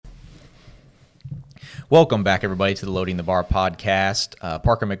Welcome back, everybody, to the Loading the Bar podcast.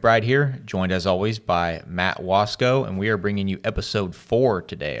 Parker McBride here, joined as always by Matt Wasco, and we are bringing you episode 4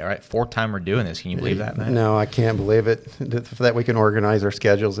 today. All right, fourth time we're doing this. Can you believe that, Matt? No, I can't believe it. That we can organize our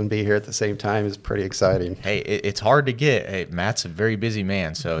schedules and be here at the same time is pretty exciting. Hey, it's hard to get. Hey, Matt's a very busy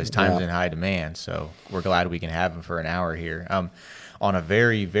man, so his time's in high demand. So we're glad we can have him for an hour here on a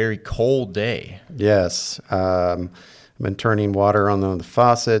very, very cold day. Yes. I've been turning water on the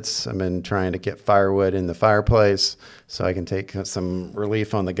faucets. I've been trying to get firewood in the fireplace so I can take some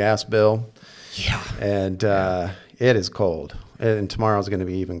relief on the gas bill. Yeah. And it is cold. And tomorrow's going to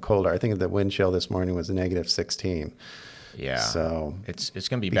be even colder. I think the wind chill this morning was negative 16. Yeah. So it's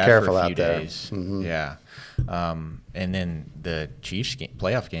going to be bad for a few days. Mm-hmm. Yeah. And then the Chiefs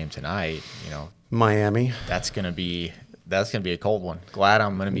playoff game tonight, Miami. That's going to be a cold one. Glad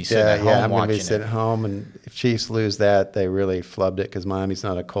I'm going to be sitting at home I'm watching going to be sitting at home. And if Chiefs lose that, they really flubbed it because Miami's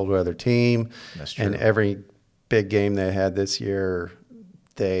not a cold weather team. That's true. And every big game they had this year,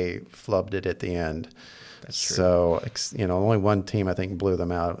 they flubbed it at the end. That's true. So, only one team I think blew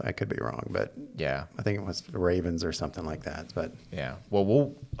them out. I could be wrong, but yeah, I think it was the Ravens or something like that. But yeah,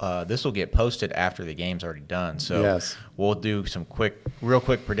 well, this will get posted after the game's already done. So yes, we'll do some real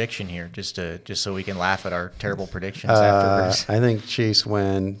quick prediction here, just so we can laugh at our terrible predictions afterwards. I think Chiefs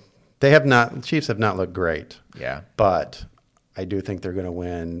win. Chiefs have not looked great. Yeah, but I do think they're going to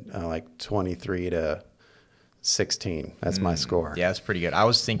win like 23-16. That's my score. Yeah, that's pretty good. I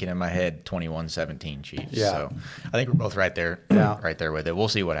was thinking in my head 21-17 Chiefs. Yeah. So I think we're both right there. Yeah. Right there with it. We'll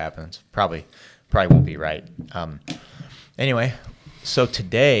see what happens. Probably won't be right. Anyway, so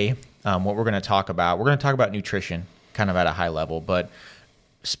today what we're going to talk about nutrition kind of at a high level, but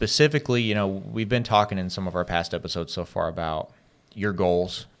specifically, we've been talking in some of our past episodes so far about your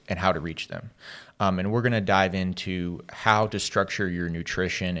goals and how to reach them. And we're going to dive into how to structure your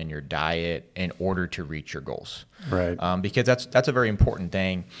nutrition and your diet in order to reach your goals. Right. Because that's a very important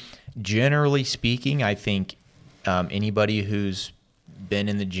thing. Generally speaking, I think anybody who's been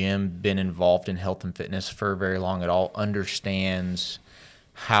in the gym, been involved in health and fitness for very long at all, understands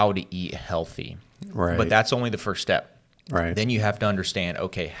how to eat healthy. Right. But that's only the first step. Right. Then you have to understand,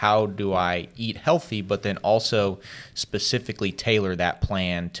 okay, how do I eat healthy, but then also specifically tailor that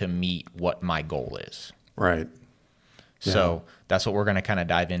plan to meet what my goal is. Right. So that's what we're going to kind of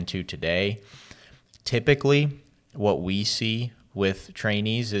dive into today. Typically, what we see with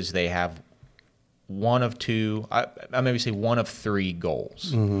trainees is they have one of two, I maybe say one of three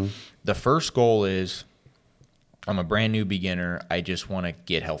goals. Mm-hmm. The first goal is, I'm a brand new beginner. I just want to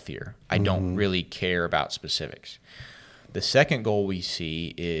get healthier. I don't really care about specifics. The second goal we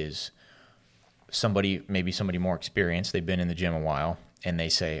see is maybe somebody more experienced. They've been in the gym a while, and they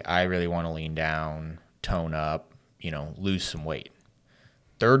say, I really want to lean down, tone up, lose some weight.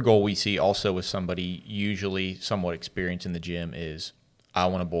 Third goal we see also with somebody usually somewhat experienced in the gym is, I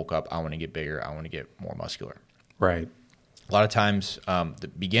want to bulk up, I want to get bigger, I want to get more muscular. Right. A lot of times, the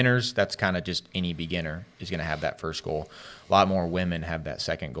beginners, that's kind of just any beginner is going to have that first goal. A lot more women have that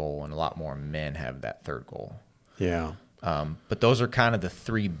second goal, and a lot more men have that third goal. Yeah. But those are kind of the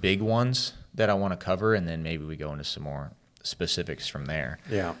three big ones that I want to cover, and then maybe we go into some more specifics from there.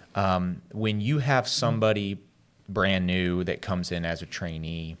 Yeah. When you have somebody brand new that comes in as a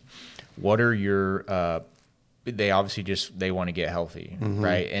trainee, what are your they obviously they want to get healthy,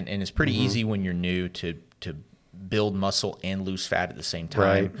 right? And it's pretty easy when you're new to build muscle and lose fat at the same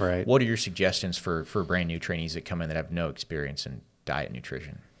time. Right. What are your suggestions for brand new trainees that come in that have no experience in diet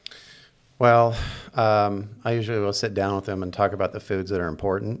nutrition? Well, I usually will sit down with them and talk about the foods that are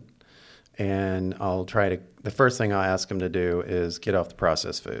important. And the first thing I'll ask them to do is get off the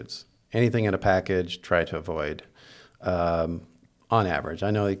processed foods. Anything in a package, try to avoid. On average,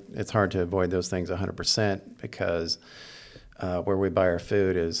 I know it's hard to avoid those things 100% because where we buy our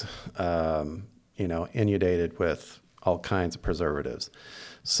food is, inundated with all kinds of preservatives.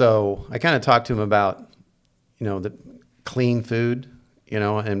 So I kind of talk to them about, the clean food,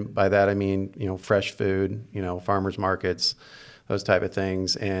 and by that I mean, fresh food, farmers markets, those type of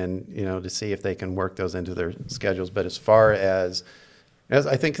things, and, to see if they can work those into their schedules. But as far as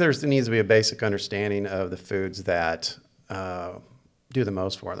I think there needs to be a basic understanding of the foods that do the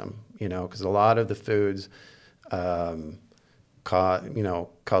most for them, because a lot of the foods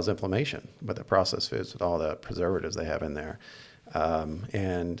cause inflammation with the processed foods, with all the preservatives they have in there.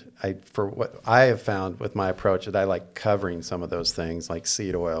 And for what I have found with my approach, that I like covering some of those things like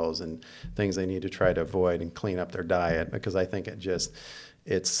seed oils and things they need to try to avoid and clean up their diet, because I think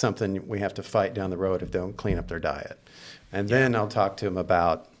it's something we have to fight down the road if they don't clean up their diet. And then I'll talk to them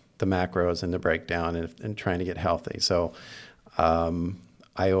about the macros and the breakdown and trying to get healthy. So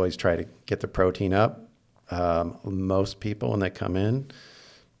I always try to get the protein up most people when they come in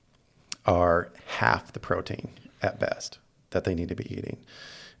are half the protein at best that they need to be eating.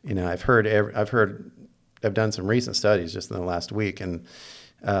 You know, I've done some recent studies just in the last week, and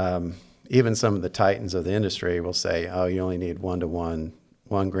even some of the titans of the industry will say, oh, you only need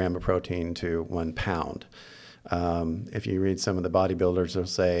 1 gram of protein to 1 pound. If you read some of the bodybuilders, they'll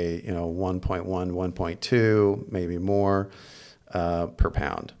say, 1.1, 1.2, maybe more per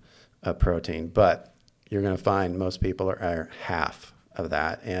pound of protein. But you're going to find most people are half of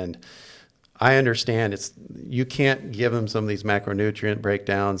that. And I understand you can't give them some of these macronutrient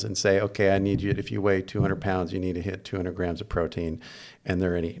breakdowns and say, okay, I need you, if you weigh 200 pounds, you need to hit 200 grams of protein, and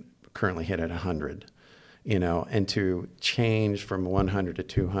they're currently hit at 100. And to change from 100 to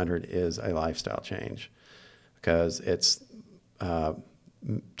 200 is a lifestyle change, because it's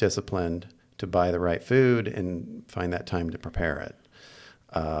disciplined to buy the right food and find that time to prepare it.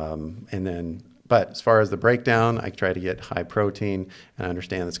 But as far as the breakdown, I try to get high protein, and I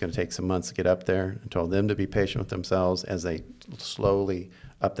understand it's going to take some months to get up there. I told them to be patient with themselves as they slowly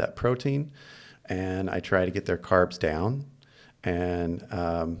up that protein, and I try to get their carbs down and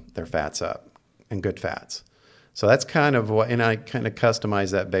their fats up, and good fats. So that's kind of and I kind of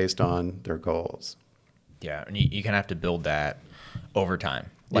customize that based on their goals. Yeah, and you kind of have to build that over time.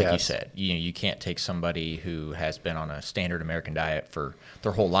 Like Yes. you said, you can't take somebody who has been on a standard American diet for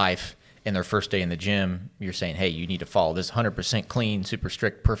their whole life, and their first day in the gym, you're saying, hey, you need to follow this 100% clean, super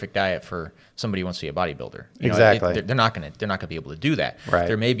strict, perfect diet for somebody who wants to be a bodybuilder. Exactly. They're not going to be able to do that. Right.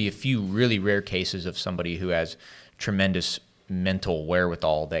 There may be a few really rare cases of somebody who has tremendous mental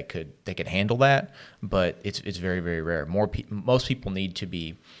wherewithal that could handle that, but it's very, very rare. Most people need to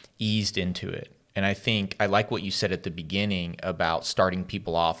be eased into it. And I think I like what you said at the beginning about starting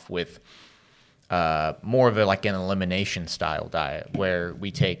people off with more of like an elimination style diet, where we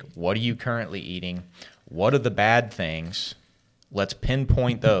take, what are you currently eating? What are the bad things? Let's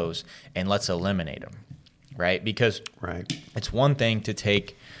pinpoint those and let's eliminate them, right? Because it's one thing to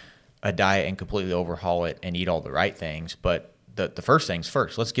take a diet and completely overhaul it and eat all the right things, but the first things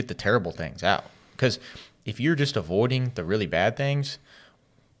first. Let's get the terrible things out. Because if you're just avoiding the really bad things,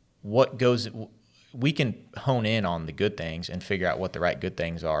 we can hone in on the good things and figure out what the right good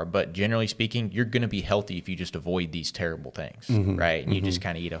things are. But generally speaking, you're going to be healthy if you just avoid these terrible things, right? And you just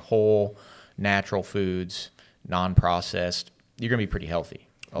kind of eat a whole, natural foods, non-processed. You're going to be pretty healthy,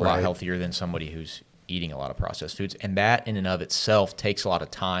 a lot healthier than somebody who's eating a lot of processed foods. And that in and of itself takes a lot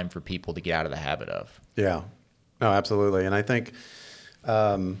of time for people to get out of the habit of. Yeah. No, absolutely. And I think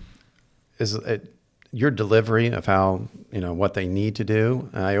your delivery of how, what they need to do,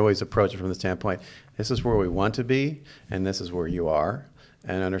 I always approach it from the standpoint, this is where we want to be, and this is where you are,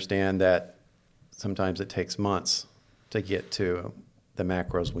 and understand that sometimes it takes months to get to the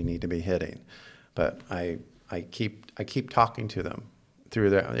macros we need to be hitting. But I keep talking to them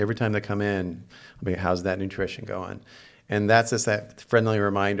through every time they come in. How's that nutrition going? And that's just that friendly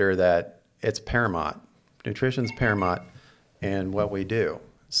reminder that it's paramount. Nutrition's paramount in what we do.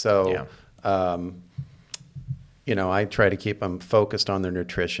 So, I try to keep them focused on their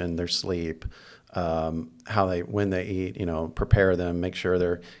nutrition, their sleep, when they eat, prepare them, make sure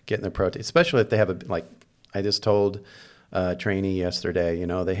they're getting their protein, especially if they have I just told a trainee yesterday,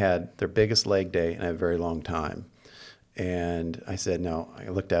 they had their biggest leg day in a very long time. And I said, no, I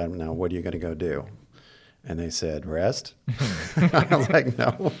looked at them, now what are you going to go do? And they said, rest. I was like,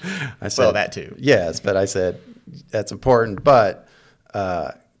 no. I said, well, that too. Yes, but I said, that's important, but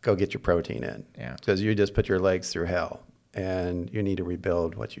go get your protein in. Yeah. Because you just put your legs through hell, and you need to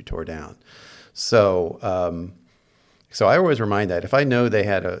rebuild what you tore down. So I always remind that if I know they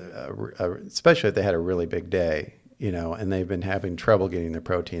had especially if they had a really big day, and they've been having trouble getting their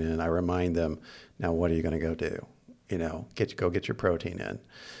protein in, I remind them, now what are you going to go do? Go get your protein in.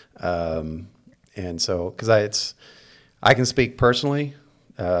 And so, because I can speak personally,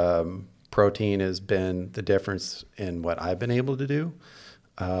 protein has been the difference in what I've been able to do.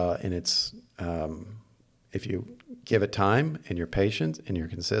 And it's, if you give it time and you're patient and you're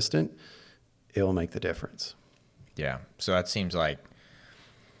consistent, it will make the difference. Yeah. So that seems like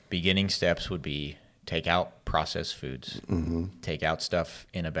beginning steps would be take out processed foods, take out stuff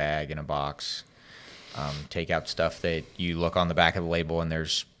in a bag, in a box, take out stuff that you look on the back of the label and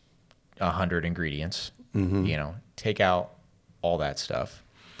there's 100 ingredients, take out all that stuff.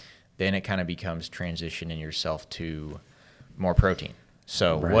 Then it kind of becomes transitioning yourself to more protein.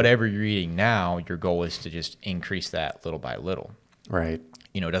 So whatever you're eating now, your goal is to just increase that little by little. Right.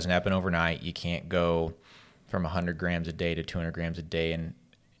 It doesn't happen overnight. You can't go from 100 grams a day to 200 grams a day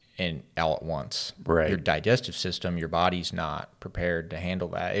and all at once. Right. Your digestive system, your body's not prepared to handle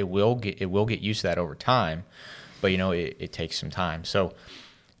that. It will get used to that over time, but it takes some time. So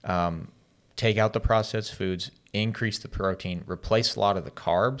take out the processed foods, increase the protein, replace a lot of the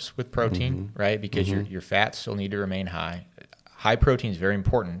carbs with protein, right? Because your fats still need to remain high. High protein is very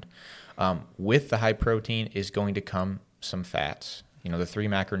important. With the high protein is going to come some fats. The 3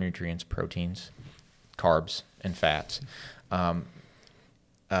 macronutrients: proteins, carbs, and fats.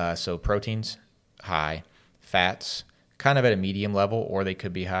 So proteins, high. Fats, kind of at a medium level, or they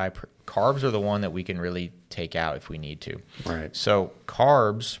could be high. Carbs are the one that we can really take out if we need to. Right. So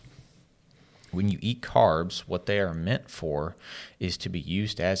carbs, when you eat carbs, what they are meant for is to be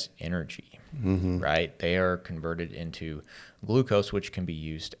used as energy, right? They are converted into glucose, which can be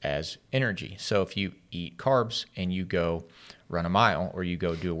used as energy. So if you eat carbs and you go run a mile or you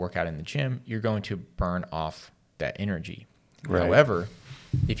go do a workout in the gym, you're going to burn off that energy. Right. However,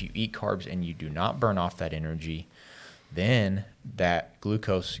 if you eat carbs and you do not burn off that energy, then that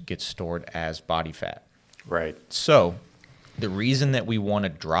glucose gets stored as body fat. Right. So the reason that we want to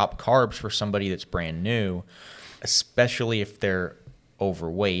drop carbs for somebody that's brand new, especially if they're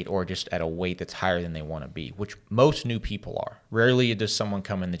overweight or just at a weight that's higher than they want to be, which most new people are. Rarely does someone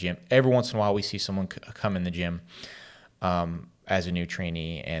come in the gym. Every once in a while we see someone come in the gym as a new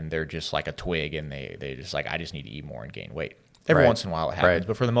trainee and they're just like a twig and they just like, I just need to eat more and gain weight. Every once in a while it happens,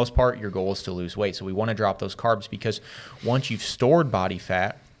 but for the most part, your goal is to lose weight. So we want to drop those carbs because once you've stored body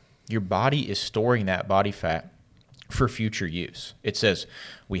fat, your body is storing that body fat for future use. It says,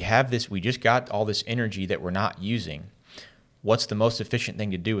 we just got all this energy that we're not using. What's the most efficient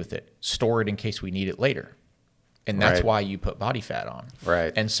thing to do with it? Store it in case we need it later. And that's why you put body fat on.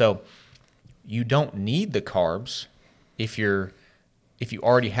 Right. And so you don't need the carbs if you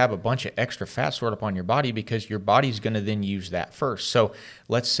already have a bunch of extra fat stored up on your body, because your body's going to then use that first. So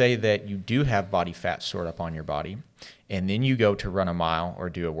let's say that you do have body fat stored up on your body, and then you go to run a mile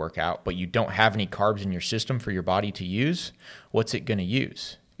or do a workout, but you don't have any carbs in your system for your body to use. What's it going to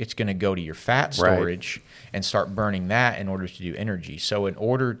use? It's going to go to your fat storage and start burning that in order to do energy. So in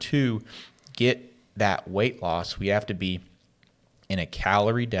order to get that weight loss, we have to be in a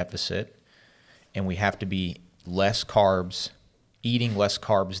calorie deficit, and we have to be eating less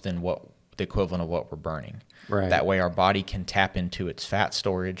carbs than what the equivalent of what we're burning. Right. That way our body can tap into its fat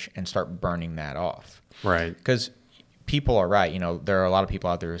storage and start burning that off. Right. Because people are right. There are a lot of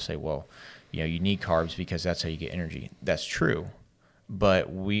people out there who say, well, you need carbs because that's how you get energy. That's true. But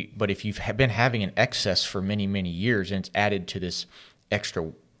if you've been having an excess for many, many years and it's added to this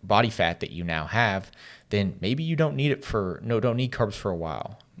extra body fat that you now have, then maybe you don't need carbs for a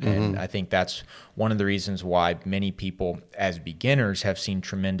while. And I think that's one of the reasons why many people as beginners have seen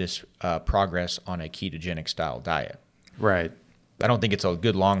tremendous progress on a ketogenic style diet. Right. I don't think it's a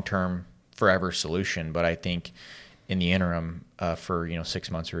good long-term forever solution, but I think in the interim for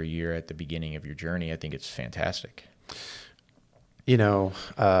 6 months or a year at the beginning of your journey, I think it's fantastic. This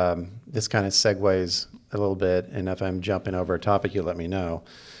kind of segues a little bit, and if I'm jumping over a topic, you let me know.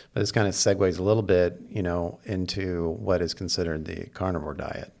 But this kind of segues a little bit, into what is considered the carnivore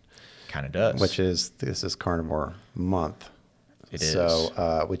diet. Kind of does. This is carnivore month. It is.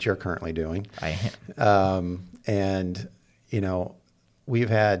 So, which you're currently doing. I am. And, we've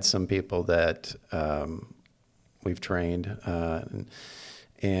had some people that we've trained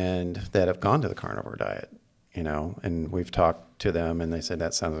and that have gone to the carnivore diet, and we've talked to them and they said,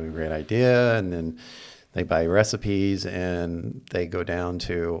 that sounds like a great idea. And then they buy recipes and they go down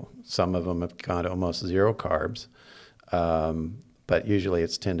to, some of them have gone to almost zero carbs, but usually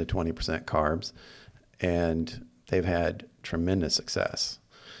it's 10 to 20% carbs, and they've had tremendous success.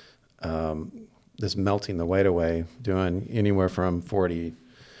 This melting the weight away, doing anywhere from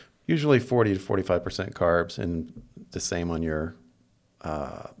usually 40 to 45% carbs, and the same on your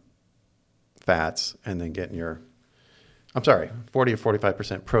fats, and then getting 40 to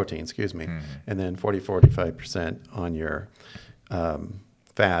 45% protein, and then 40 to 45% on your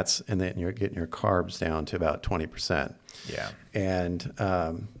fats, and then you're getting your carbs down to about 20%. Yeah. And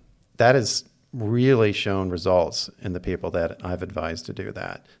that has really shown results in the people that I've advised to do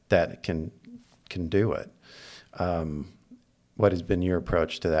that can do it. What has been your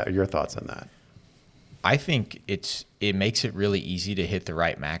approach to that, or your thoughts on that? I think it makes it really easy to hit the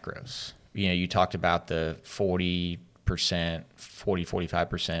right macros. You talked about the 40%,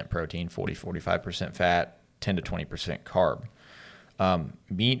 45% protein, 45% fat, 10 to 20% carb.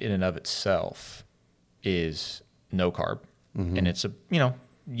 Meat in and of itself is no carb, and it's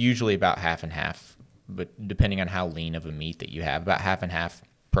usually about half and half, but depending on how lean of a meat that you have, about half and half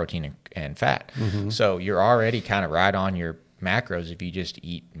protein and fat. So you're already kind of right on your macros if you just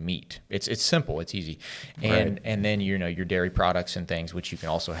eat meat. It's simple, it's easy, and then your dairy products and things, which you can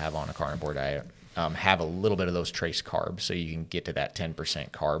also have on a carnivore diet, have a little bit of those trace carbs, so you can get to that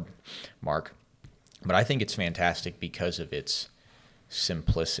 10% carb mark. But I think it's fantastic because of its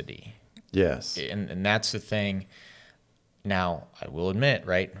simplicity. Yes, and that's the thing. Now, I will admit,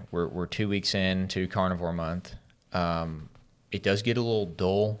 right, we're 2 weeks into carnivore month. It does get a little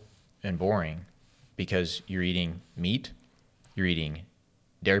dull and boring because you're eating meat, you're eating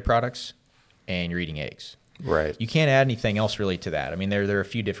dairy products, and you're eating eggs. Right. You can't add anything else really to that. I mean, there are a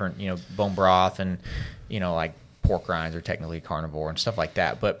few different, bone broth and, like pork rinds are technically carnivore and stuff like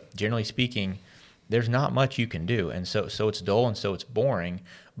that. But generally speaking, there's not much you can do. And so it's dull and so it's boring,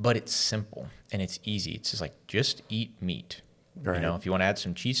 but it's simple and it's easy. It's just like, just eat meat. Right. If you want to add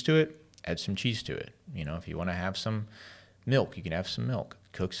some cheese to it, add some cheese to it. If you want to have some milk, you can have some milk.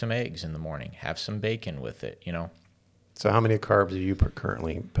 Cook some eggs in the morning. Have some bacon with it, So how many carbs are you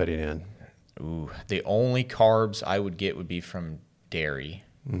currently putting in? Ooh, the only carbs I would get would be from dairy,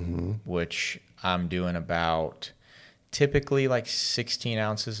 which I'm doing about typically like 16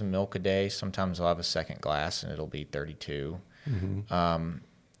 ounces of milk a day. Sometimes I'll have a second glass and it'll be 32.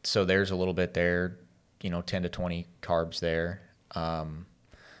 So there's a little bit there, 10 to 20 carbs there.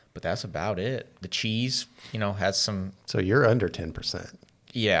 But that's about it. The cheese, has some. So you're under 10%.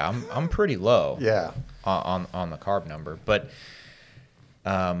 Yeah, I'm pretty low. Yeah. On the carb number, but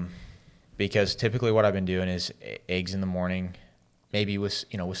because typically what I've been doing is eggs in the morning, maybe with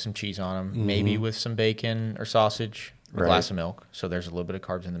some cheese on them, maybe with some bacon or sausage, a glass of milk. So there's a little bit of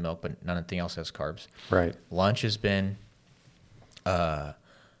carbs in the milk, but nothing else has carbs. Right. Lunch has been, I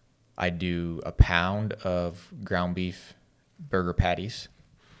do a pound of ground beef burger patties,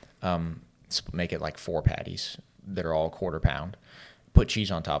 make it like 4 patties that are all a quarter pound. Put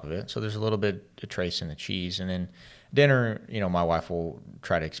cheese on top of it, so there's a little bit of trace in the cheese. And then dinner, my wife will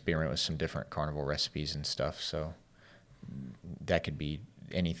try to experiment with some different carnivore recipes and stuff. So that could be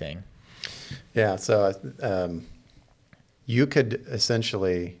anything. Yeah. So you could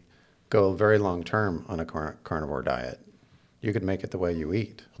essentially go very long term on a carnivore diet. You could make it the way you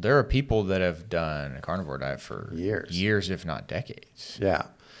eat. There are people that have done a carnivore diet for years, if not decades. Yeah.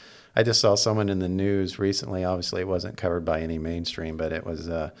 I just saw someone in the news recently. Obviously, it wasn't covered by any mainstream, but it was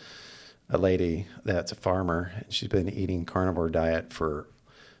a lady that's a farmer. And she's been eating carnivore diet for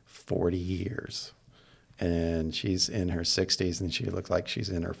 40 years. And she's in her 60s, and she looks like she's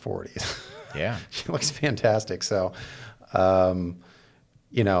in her 40s. Yeah. She looks fantastic. So, I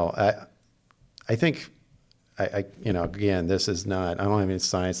think, again, this is not, I don't have any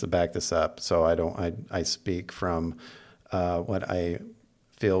science to back this up. So I speak from what I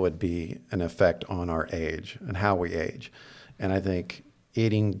feel would be an effect on our age and how we age. And I think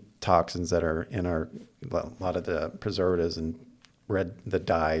eating toxins that are in a lot of the preservatives and the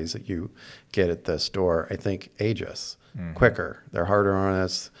dyes that you get at the store, I think age us quicker. They're harder on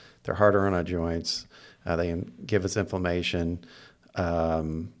us. They're harder on our joints. They can give us inflammation. I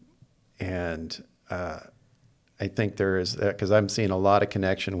think there is, because I'm seeing a lot of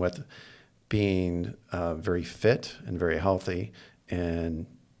connection with being very fit and very healthy and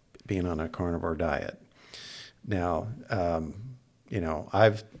being on a carnivore diet. Now,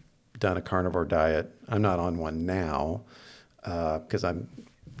 I've done a carnivore diet. I'm not on one now because I'm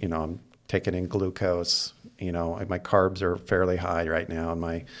taking in glucose. My carbs are fairly high right now, and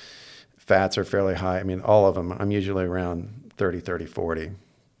my fats are fairly high. I mean, all of them. I'm usually around 30, 40.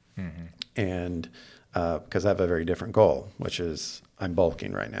 And because I have a very different goal, which is I'm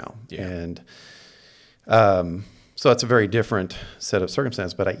bulking right now. Yeah. And so it's a very different set of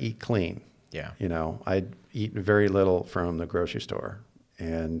circumstances, but I eat clean. Yeah. I eat very little from the grocery store,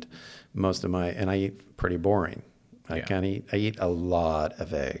 and and I eat pretty boring. I eat a lot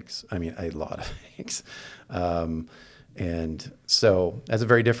of eggs. I mean, a lot of eggs. And so that's a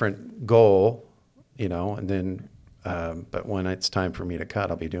very different goal, and then, but when it's time for me to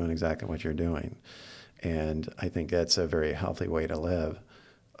cut, I'll be doing exactly what you're doing. And I think that's a very healthy way to live.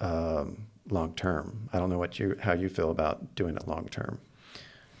 Long term. I don't know how you feel about doing it long term.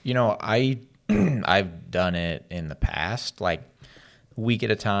 I've done it in the past, like a week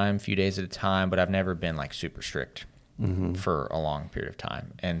at a time, a few days at a time, but I've never been like super strict for a long period of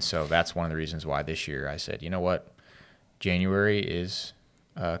time. And so that's one of the reasons why this year I said, you know what, January is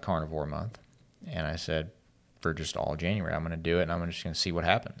carnivore month. And I said, for just all January, I'm going to do it, and I'm just going to see what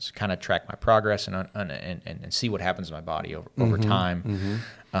happens, kind of track my progress and see what happens in my body over time.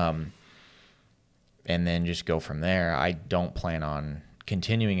 And then just go from there. I don't plan on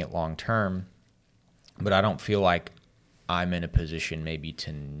continuing it long term, but I don't feel like I'm in a position maybe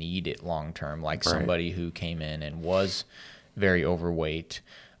to need it long term, like somebody who came in and was very overweight,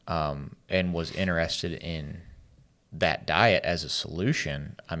 and was interested in that diet as a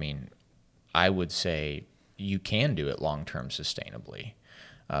solution, I mean, I would say you can do it long-term sustainably.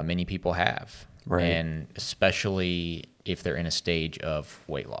 Many people have, Right. and especially if they're in a stage of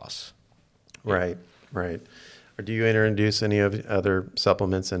weight loss. Right. Or do you introduce any of other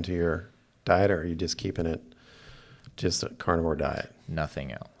supplements into your diet, or are you just keeping it just a carnivore diet?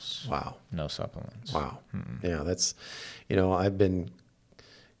 Nothing else. Wow. No supplements. Wow. Yeah, that's, I've been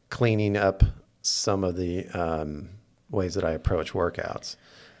cleaning up some of the ways that I approach workouts.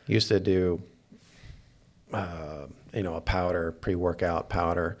 Used to do, a powder, pre-workout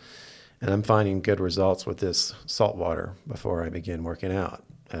powder, and I'm finding good results with this salt water before I begin working out.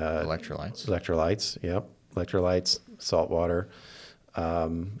 Electrolytes. Yep. Electrolytes, salt water,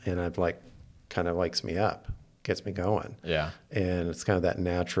 and I've kind of wakes me up, gets me going. Yeah. And it's kind of that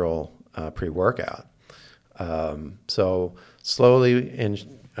natural pre-workout. So slowly,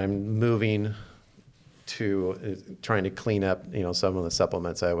 I'm moving to trying to clean up, some of the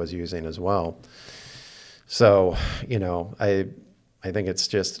supplements I was using as well. So, I think it's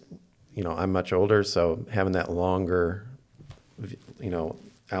just, I'm much older, so having that longer,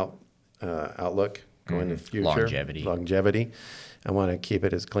 outlook going into the future. Longevity. I want to keep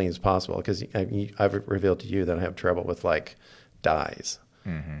it as clean as possible because I've revealed to you that I have trouble with dyes.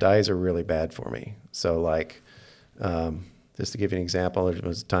 Mm-hmm. Dyes are really bad for me. So just to give you an example, there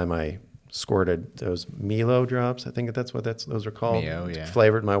was a time I squirted those Milo drops. I think that's what those are called. Mio, yeah.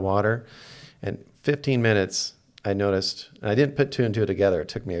 Flavored my water. And 15 minutes, I noticed, and I didn't put two and two together. It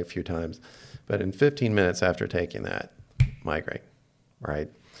took me a few times. But in 15 minutes after taking that, migraine, right?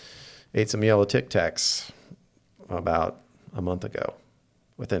 Ate some yellow Tic Tacs about a month ago.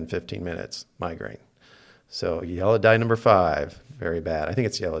 Within 15 minutes, migraine. So yellow dye number 5, very bad. I think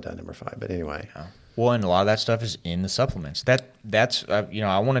it's yellow dye number 5, but anyway. Yeah. Well, and a lot of that stuff is in the supplements. That's I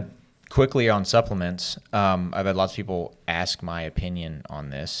want to quickly on supplements. I've had lots of people ask my opinion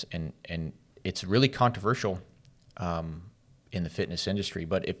on this, and it's really controversial in the fitness industry.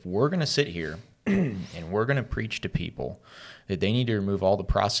 But if we're going to sit here and we're going to preach to people that they need to remove all the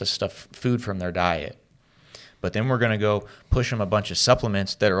processed food from their diet, but then we're going to go push them a bunch of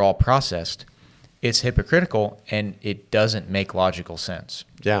supplements that are all processed, it's hypocritical and it doesn't make logical sense.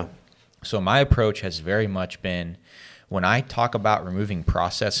 Yeah. So my approach has very much been, when I talk about removing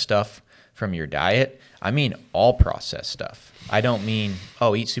processed stuff from your diet, I mean all processed stuff. I don't mean,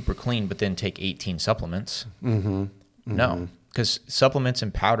 eat super clean, but then take 18 supplements. Mm-hmm. Mm-hmm. No, because supplements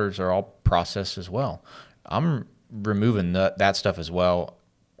and powders are all processed as well. I'm removing that stuff as well.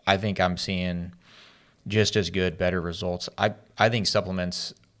 I think I'm seeing just as good, better results. I think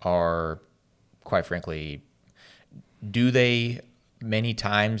supplements are, quite frankly, do they many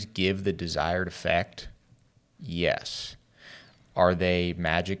times give the desired effect? Yes. Are they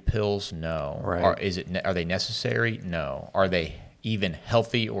magic pills? No. Right. Are they necessary? No. Are they even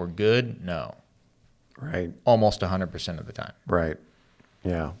healthy or good? No. Right. Almost 100% of the time. Right.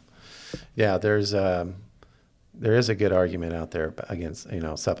 Yeah. Yeah. There is a good argument out there against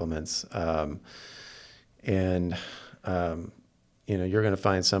supplements, and you're going to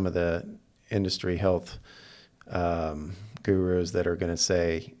find some of the industry health gurus that are going to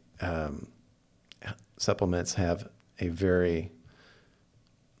say supplements have a very,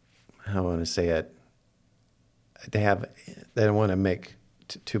 how I want to say it, they don't want to make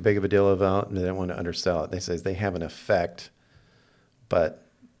too big of a deal about it, and they don't want to undersell it. They say they have an effect, but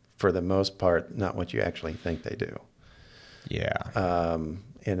for the most part, not what you actually think they do. Yeah.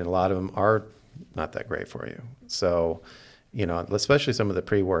 And a lot of them are not that great for you. So, especially some of the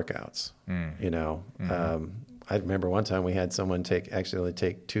pre-workouts, Mm-hmm. I remember one time we had someone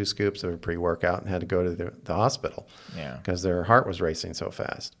take 2 scoops of a pre-workout and had to go to the hospital because their heart was racing so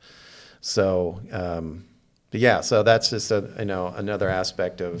fast. So, so that's just another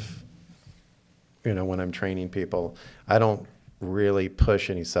aspect of, when I'm training people, I don't really push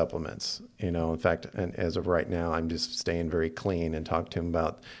any supplements, in fact, and as of right now, I'm just staying very clean and talk to them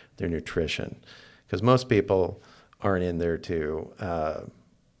about their nutrition, because most people aren't in there to,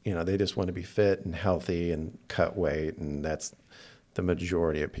 they just want to be fit and healthy and cut weight, and that's the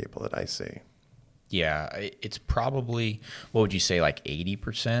majority of people that I see. Yeah, it's probably, what would you say, like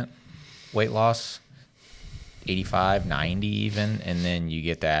 80% weight loss, 85, 90 even, and then you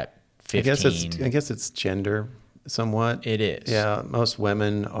get that 15. I guess it's gender somewhat. It is. Yeah, most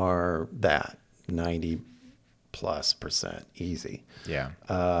women are that 90+% easy. Yeah.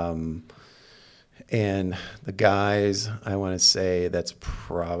 And the guys, I want to say that's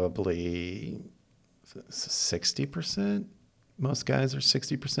probably 60%. Most guys are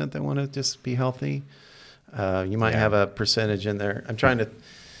 60% that want to just be healthy. You might Yeah. have a percentage in there. I'm trying to,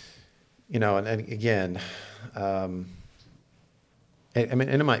 and again, I mean,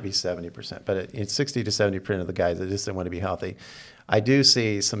 and it might be 70%, but it's 60 to 70% of the guys that just don't want to be healthy. I do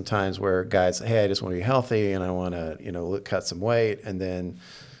see sometimes where guys say, hey, I just want to be healthy and I want to, cut some weight. And then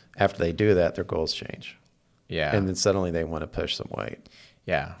after they do that, their goals change. Yeah. And then suddenly they want to push some weight.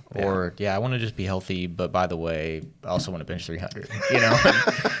 Yeah. Or, I want to just be healthy, but by the way, I also want to bench 300,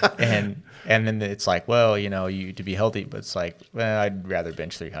 and then it's like, well, you to be healthy, but it's like, well, I'd rather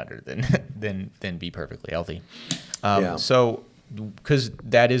bench 300 than be perfectly healthy. So, because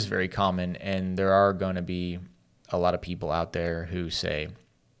that is very common, and there are going to be a lot of people out there who say,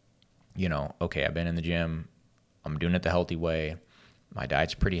 okay, I've been in the gym, I'm doing it the healthy way, my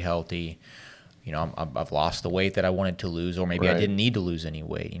diet's pretty healthy, I've lost the weight that I wanted to lose, or maybe I didn't need to lose any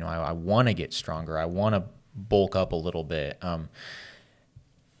weight. I want to get stronger, I want to bulk up a little bit.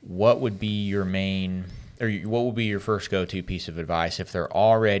 What would be your main, or what would be your first go-to piece of advice if they're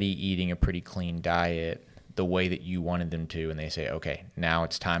already eating a pretty clean diet the way that you wanted them to, and they say, okay, now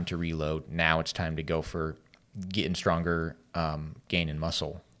it's time to reload, now it's time to go for getting stronger, gaining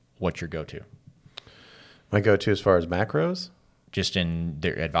muscle? What's your go-to? My go-to as far as macros? Just in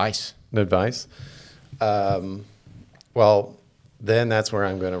their advice. Advice? Well, then that's where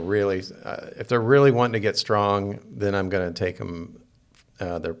I'm going to really, if they're really wanting to get strong, then I'm going to take them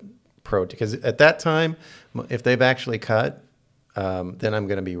their protein. Because at that time, if they've actually cut, then I'm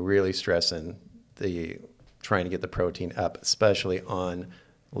going to be really stressing trying to get the protein up, especially on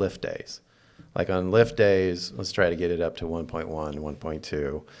lift days. Like on lift days, let's try to get it up to 1.1,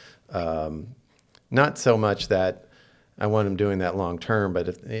 1.2. Not so much that I want them doing that long term,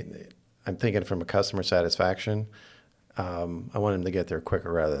 but I'm thinking from a customer satisfaction, I want them to get there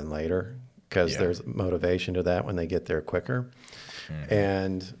quicker rather than later, because there's motivation to that when they get there quicker. Mm-hmm.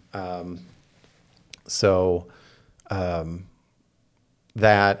 And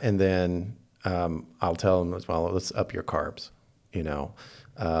that, and then I'll tell them as well, let's up your carbs.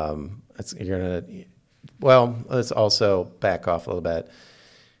 Let's also back off a little bit.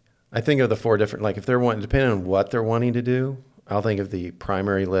 I think of the 4 different, like if they're wanting, depending on what they're wanting to do, I'll think of the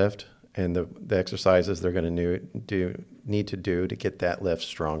primary lift and the exercises they're going to need to do to get that lift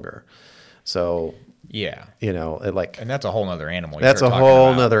stronger. So, and that's a whole nother animal. That's a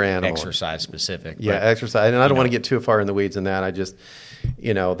whole nother animal. Exercise specific. Yeah, exercise. And I don't want to get too far in the weeds in that. I just,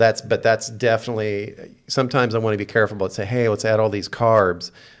 that's definitely, sometimes I want to be careful about say, hey, let's add all these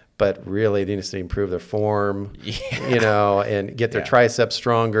carbs. But really, they need to improve their form, and get their triceps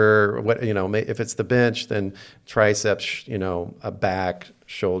stronger. If it's the bench, then triceps, a back,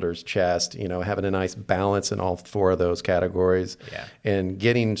 shoulders, chest, having a nice balance in all 4 of those categories, and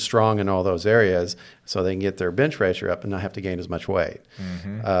getting strong in all those areas so they can get their bench ratio up and not have to gain as much weight.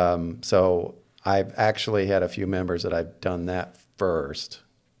 Mm-hmm. So I've actually had a few members that I've done that first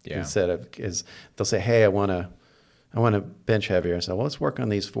instead of, is they'll say, hey, I want to bench heavier. And so, well, let's work on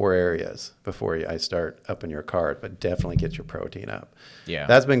these 4 areas before I start upping your carb, but definitely get your protein up. Yeah.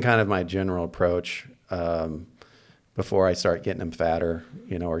 That's been kind of my general approach before I start getting them fatter,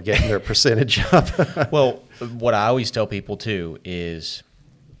 or getting their percentage up. Well, what I always tell people too is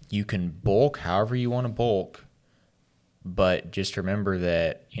you can bulk however you want to bulk, but just remember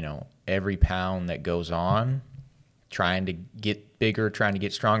that, every pound that goes on, trying to get bigger, trying to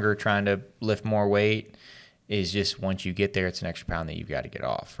get stronger, trying to lift more weight, is just once you get there, it's an extra pound that you've got to get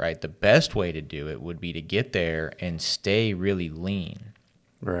off, right? The best way to do it would be to get there and stay really lean.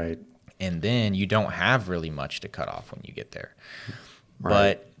 Right. And then you don't have really much to cut off when you get there. Right.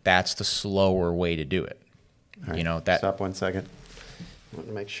 But that's the slower way to do it. Right. Stop 1 second. I want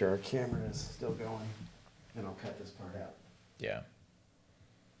to make sure our camera is still going, and I'll cut this part out. Yeah.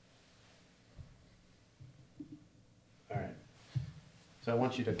 All right. So I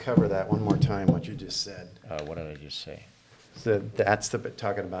want you to cover that one more time, what you just said. What did I just say? So that's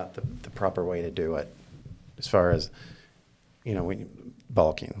talking about the proper way to do it, as far as, when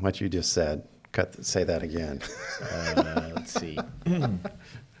bulking, what you just said. Say that again. Let's see.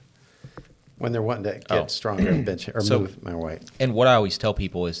 When they're wanting to get stronger and bench or move more weight. And what I always tell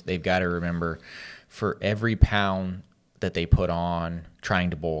people is they've got to remember, for every pound that they put on trying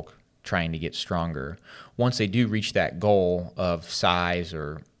to bulk, trying to get stronger, once they do reach that goal of size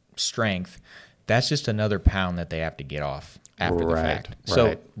or strength, that's just another pound that they have to get off after the fact. Right.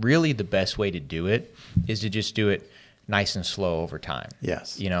 So really the best way to do it is to just do it nice and slow over time.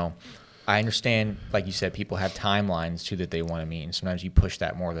 Yes. I understand, like you said, people have timelines too that they want to meet, and sometimes you push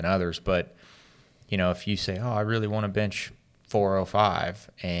that more than others. But, if you say, I really want to bench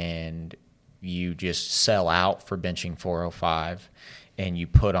 405, and you just sell out for benching 405, and you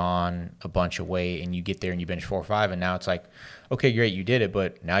put on a bunch of weight and you get there and you bench 4 or 5, and now it's like, okay, great, you did it,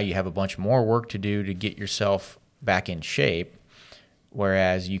 but now you have a bunch more work to do to get yourself back in shape,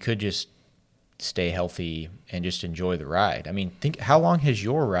 whereas you could just stay healthy and just enjoy the ride. I mean, think, how long has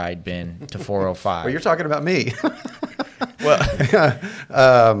your ride been to 405? Well, you're talking about me.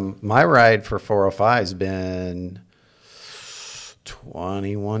 Well, my ride for 405 has been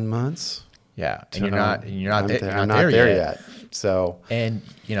 21 months. yeah, and you're not I'm not there yet. So, and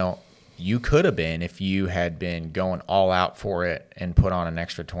you could have been, if you had been going all out for it and put on an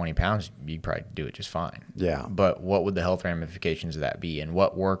extra 20 pounds, you'd probably do it just fine. yeah. But what would the health ramifications of that be, and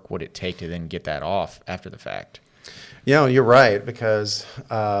what work would it take to then get that off after the fact? You're right, because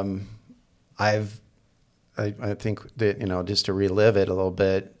I think that, just to relive it a little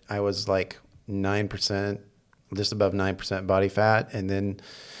bit, I was like 9%, just above 9% body fat, and then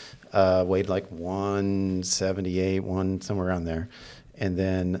weighed like 178, somewhere around there. And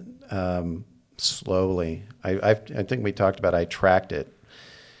then slowly, I think we talked about, I tracked it.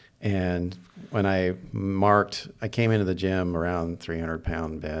 And when I came into the gym around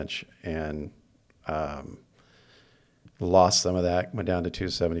 300-pound bench, and lost some of that, went down to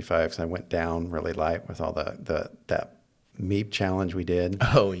 275 because I went down really light with all that meat challenge we did.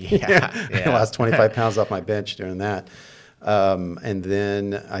 Oh, yeah. I lost 25 pounds off my bench doing that. And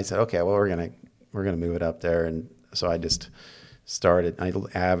then I said, okay, well, we're gonna move it up there. And so I just started. I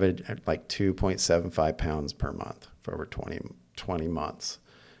averaged like 2.75 pounds per month for over 20 months.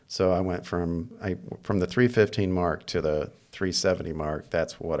 So I went from the 315 mark to the 370 mark.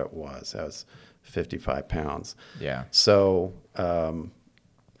 That's what it was. That was 55 pounds. Yeah. So, and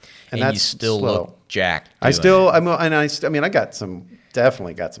that's you still slow. look jacked. I definitely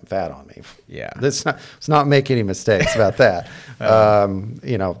got some fat on me. Yeah. Let's not make any mistakes about that. But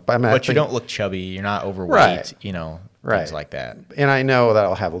you don't look chubby. You're not overweight. Right. Things like that. And I know that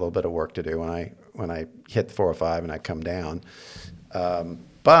I'll have a little bit of work to do when I hit the 405 and I come down.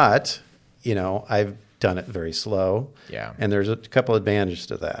 But I've done it very slow. Yeah. And there's a couple advantages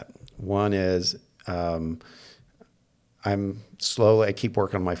to that. One is I keep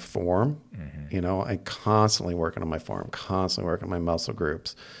working on my form. Mm-hmm. I'm constantly working on my form, constantly working on my muscle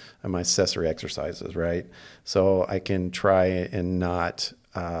groups and my accessory exercises, right? So I can try and not,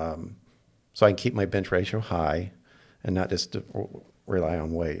 so I can keep my bench ratio high and not just rely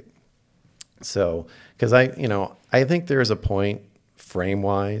on weight. So, because I think there's a point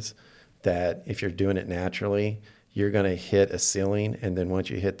frame-wise that if you're doing it naturally, you're going to hit a ceiling, and then once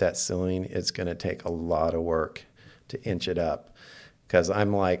you hit that ceiling, it's going to take a lot of work to inch it up. Because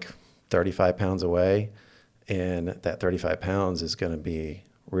I'm like 35 pounds away, and that 35 pounds is going to be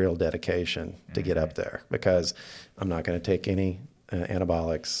real dedication to get up there, because I'm not going to take any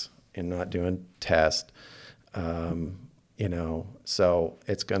anabolics and not doing tests. So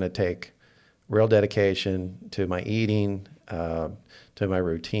it's going to take real dedication to my eating, to my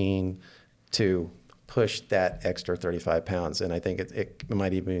routine, to push that extra 35 pounds. And I think it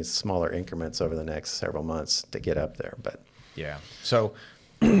might even be smaller increments over the next several months to get up there. But yeah. So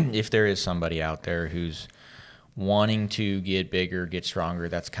if there is somebody out there who's wanting to get bigger, get stronger,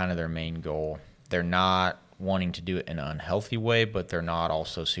 that's kind of their main goal. They're not wanting to do it in an unhealthy way, but they're not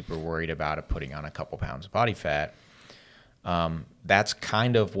also super worried about it putting on a couple pounds of body fat. That's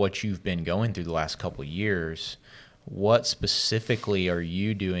kind of what you've been going through the last couple of years. What specifically are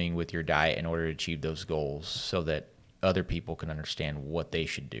you doing with your diet in order to achieve those goals so that other people can understand what they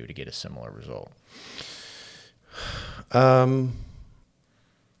should do to get a similar result? I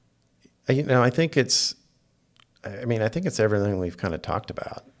think it's everything we've kind of talked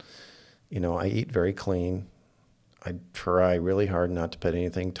about. I eat very clean. I try really hard not to put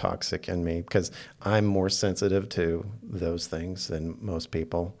anything toxic in me because I'm more sensitive to those things than most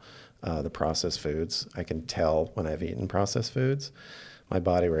people. The processed foods, I can tell when I've eaten processed foods, my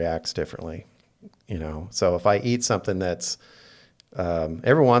body reacts differently. So if I eat something that's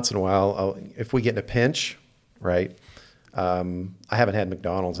every once in a while, if we get in a pinch, right? I haven't had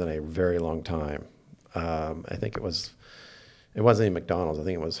McDonald's in a very long time. I think it wasn't even McDonald's. I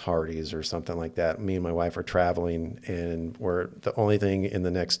think it was Hardee's or something like that. Me and my wife were traveling, and the only thing in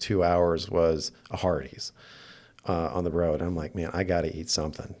the next 2 hours was a Hardee's on the road. I'm like, man, I got to eat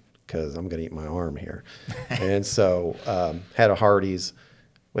something because I'm going to eat my arm here. And so had a Hardee's.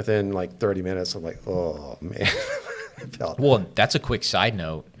 Within like 30 minutes, I'm like, oh, man. Well, that's a quick side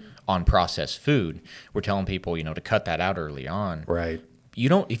note on processed food. We're telling people, to cut that out early on. Right.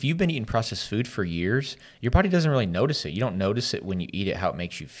 If you've been eating processed food for years, your body doesn't really notice it. You don't notice it when you eat it, how it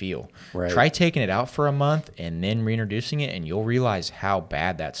makes you feel. Right. Try taking it out for a month and then reintroducing it, and you'll realize how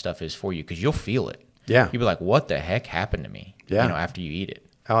bad that stuff is for you because you'll feel it. Yeah. You'll be like, what the heck happened to me? Yeah. after you eat it.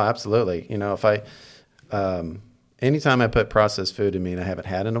 Oh, absolutely. If I, anytime I put processed food in me and I haven't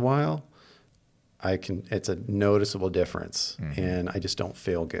had in a while, it's a noticeable difference, and I just don't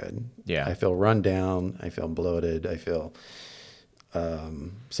feel good. Yeah. I feel run down. I feel bloated. I feel,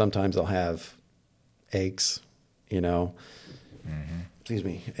 sometimes I'll have aches, excuse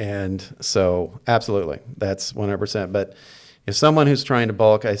me. And so absolutely, that's 100%. But if someone who's trying to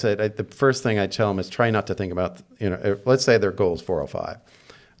bulk, the first thing I tell them is try not to think about, let's say their goal is 405.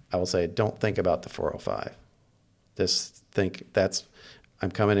 I will say, don't think about the 405. Just think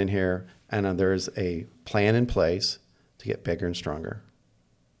I'm coming in here and there's a plan in place to get bigger and stronger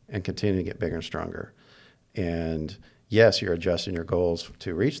and continue to get bigger and stronger. And yes, you're adjusting your goals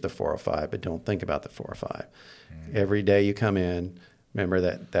to reach the 405, but don't think about the 405. Every day you come in, remember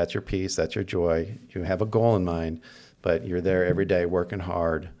that's your peace, that's your joy. You have a goal in mind, but you're there every day working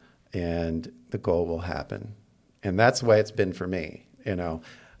hard, and the goal will happen. And that's the way it's been for me.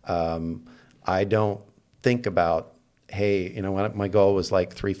 I don't think about, hey, when my goal was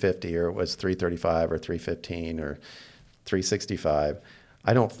like 350 or it was 335 or 315 or 365.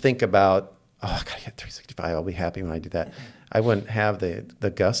 I don't think about, I got to get 365. I'll be happy when I do that. I wouldn't have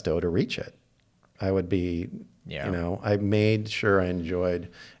the gusto to reach it. I would be, I made sure I enjoyed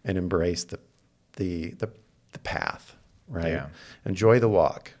and embraced the path, right? Yeah. Enjoy the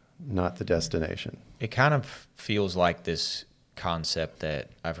walk, not the destination. It kind of feels like this concept that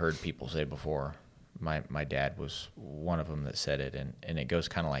I've heard people say before. My dad was one of them that said it, and it goes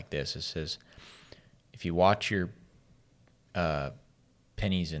kind of like this. It says, if you watch your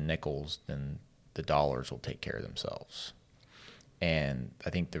pennies and nickels, then the dollars will take care of themselves. And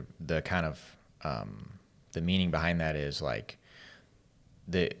I think the kind of the meaning behind that is like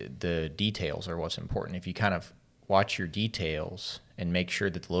the details are what's important. If you kind of watch your details and make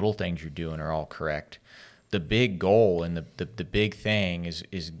sure that the little things you're doing are all correct, the big goal and the big thing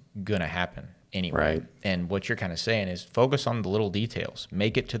is going to happen anyway. Right. And what you're kind of saying is focus on the little details.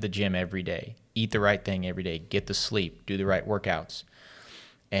 Make it to the gym every day. Eat the right thing every day. Get the sleep. Do the right workouts.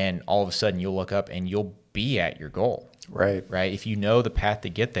 And all of a sudden you'll look up and you'll be at your goal. Right. Right. If you know the path to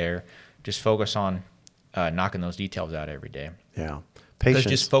get there, just focus on knocking those details out every day. Yeah. Patience. Because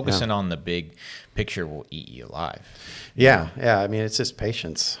just focusing on the big picture will eat you alive. Yeah. I mean, it's just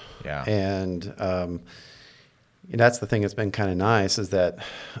patience. Yeah. And that's the thing that's been kind of nice is that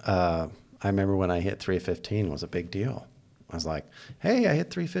I remember when I hit 315 was a big deal. I was like, hey, I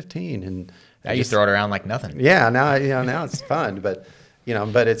hit 315. And now you throw it around like nothing. Yeah. Now it's fun. But,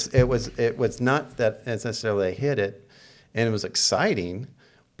 it was not that necessarily I hit it and it was exciting,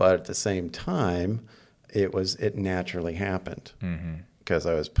 but at the same time, it naturally happened. Mm-hmm. Because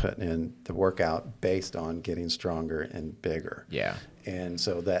I was putting in the workout based on getting stronger and bigger. Yeah. And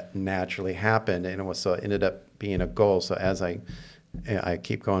so that naturally happened, and it ended up being a goal. So as I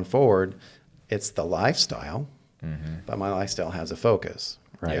keep going forward, it's the lifestyle, but my lifestyle has a focus,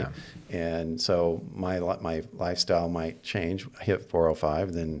 right? Yeah. And so my lifestyle might change. I hit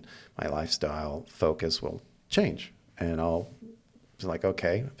 405, then my lifestyle focus will change, and I'll be like,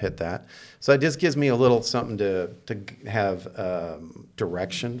 okay, I've hit that. So it just gives me a little something to have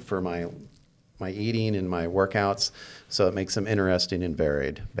direction for my eating and my workouts, so it makes them interesting and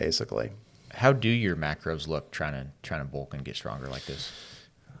varied, basically. How do your macros look trying to bulk and get stronger like this?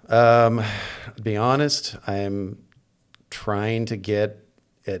 To be honest, I'm trying to get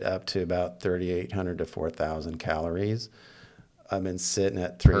it up to about 3,800 to 4,000 calories. I've been sitting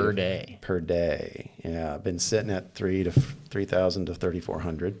at per day. Per day, yeah. I've been sitting at 3,000 to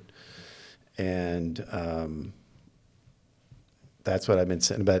 3,400, and that's what I've been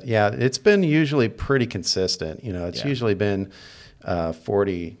sitting. But yeah, it's been usually pretty consistent. It's usually been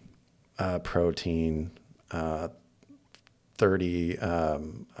 40 protein, 30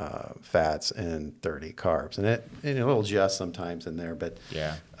 fats, and 30 carbs, and it'll adjust sometimes in there. But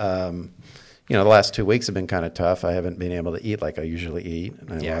yeah. The last 2 weeks have been kind of tough. I haven't been able to eat like I usually eat,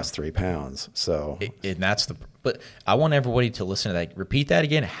 and I lost 3 pounds. So, but I want everybody to listen to that. Repeat that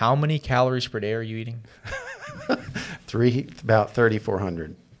again. How many calories per day are you eating? About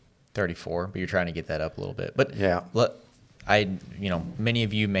 3,400. 34, but you're trying to get that up a little bit. But yeah, many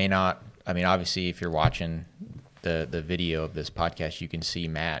of you may not. I mean, obviously, if you're watching the video of this podcast, you can see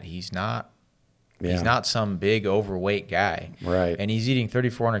Matt. He's not some big overweight guy. Right. And he's eating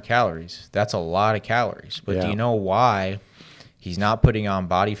 3,400 calories. That's a lot of calories. But do you know why he's not putting on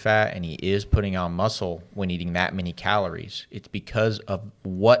body fat and he is putting on muscle when eating that many calories? It's because of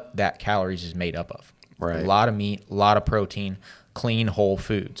what that calories is made up of. Right. A lot of meat, a lot of protein, clean whole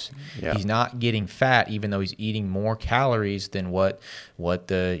foods. Yeah. He's not getting fat even though he's eating more calories than what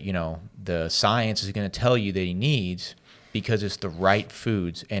the science is going to tell you that he needs. because it's the right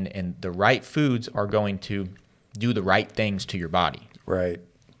foods, and the right foods are going to do the right things to your body. Right.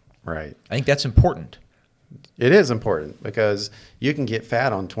 Right. I think that's important. It is important because you can get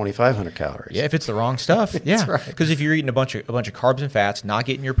fat on 2,500 calories. Yeah, if it's the wrong stuff. Yeah, right. Because if you're eating a bunch of carbs and fats, not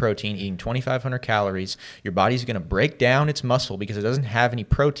getting your protein, eating 2,500 calories, your body's going to break down its muscle because it doesn't have any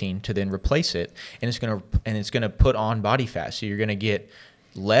protein to then replace it, and it's going to put on body fat. So you're going to get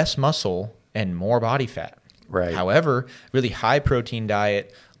less muscle and more body fat. Right. However, really high protein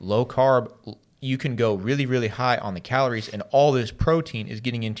diet, low carb, you can go really, really high on the calories, and all this protein is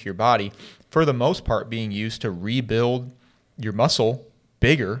getting into your body, for the most part being used to rebuild your muscle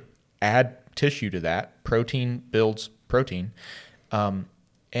bigger, add tissue to that. Protein builds protein. And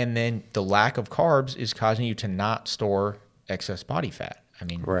then the lack of carbs is causing you to not store excess body fat. I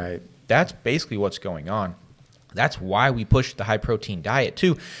mean, right. That's basically what's going on. That's why we push the high protein diet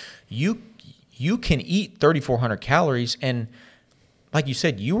too. You can eat 3,400 calories, and like you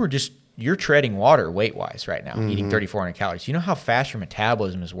said, you're treading water weight-wise right now, eating 3,400 calories. You know how fast your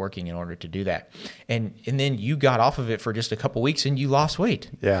metabolism is working in order to do that. And then you got off of it for just a couple weeks and you lost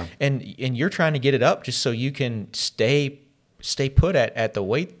weight. Yeah. And you're trying to get it up just so you can stay put at the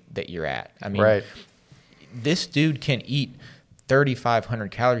weight that you're at. I mean, right. This dude can eat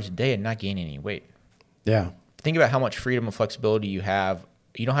 3,500 calories a day and not gain any weight. Yeah. Think about how much freedom and flexibility you have.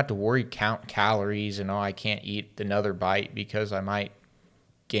 You don't have to worry count calories and, I can't eat another bite because I might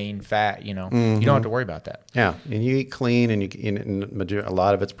gain fat, You don't have to worry about that. Yeah, and you eat clean, and a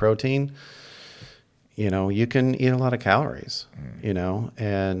lot of it's protein. You can eat a lot of calories.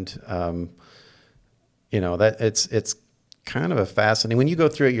 And that it's kind of a fascinating when you go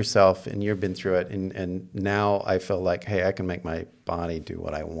through it yourself, and you've been through it, and now I feel like, hey, I can make my body do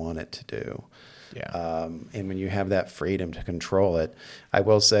what I want it to do. Yeah. And when you have that freedom to control it, I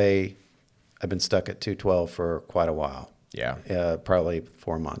will say, I've been stuck at 212 for quite a while. Yeah. Probably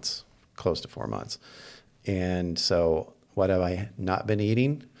 4 months, close to 4 months. And so what have I not been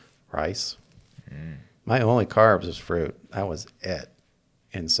eating? Rice. My only carbs is fruit. That was it.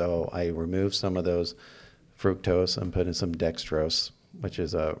 And so I removed some of those fructose and put in some dextrose, which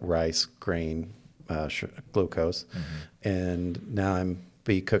is a rice grain glucose. And now I'm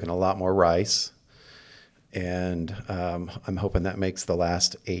cooking a lot more rice. And I'm hoping that makes the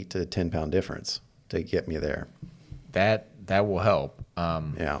last 8 to 10 pound difference to get me there. That will help.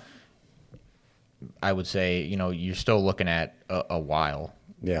 Yeah. I would say, you're still looking at a while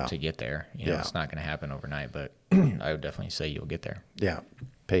to get there. It's not going to happen overnight, but I would definitely say you'll get there. Yeah.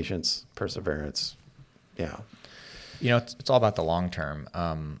 Patience, perseverance. Yeah. It's all about the long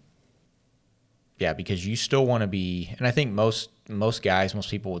term. Because you still want to be, and I think most guys, most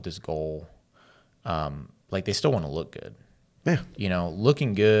people with this goal, they still want to look good. Yeah.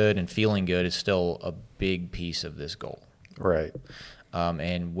 Looking good and feeling good is still a big piece of this goal. Right.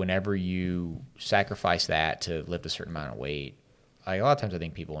 And whenever you sacrifice that to lift a certain amount of weight, a lot of times I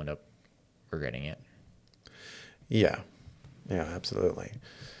think people end up regretting it. Yeah. Yeah, absolutely.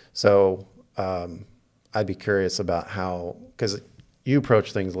 So I'd be curious about how, because you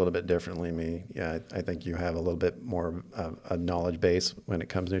approach things a little bit differently than me. Yeah, I think you have a little bit more of a knowledge base when it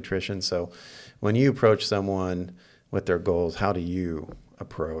comes to nutrition. So when you approach someone with their goals, how do you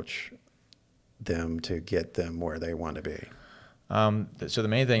approach them to get them where they want to be? So the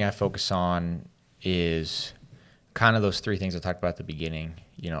main thing I focus on is kind of those 3 things I talked about at the beginning.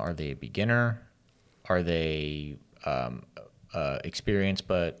 Are they a beginner? Are they experienced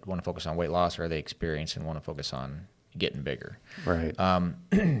but want to focus on weight loss? Or are they experienced and want to focus on getting bigger? Right.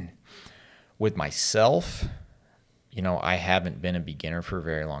 With myself, I haven't been a beginner for a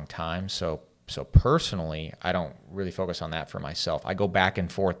very long time. So personally, I don't really focus on that for myself. I go back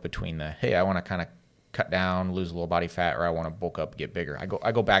and forth between hey, I want to kind of cut down, lose a little body fat, or I want to bulk up, get bigger.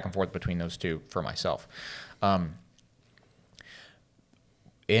 I go back and forth between those two for myself.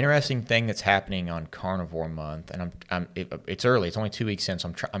 Interesting thing that's happening on Carnivore Month, and it's early. It's only 2 weeks in,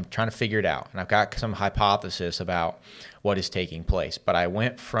 so I'm trying to figure it out, and I've got some hypothesis about what is taking place. But I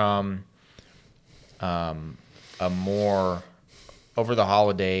went from a more over the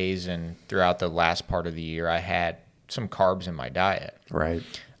holidays and throughout the last part of the year, I had some carbs in my diet. Right.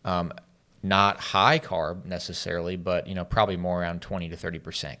 Not high carb necessarily, but probably more around 20 to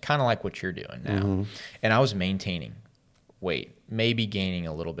 30%, kind of like what you're doing now. And I was maintaining weight, maybe gaining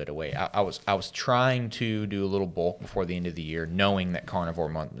a little bit of weight. I was trying to do a little bulk before the end of the year, knowing that Carnivore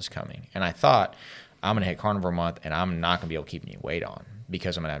Month was coming. And I thought, I'm going to hit Carnivore Month, and I'm not going to be able to keep any weight on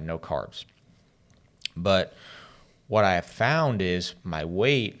because I'm going to have no carbs. But what I have found is my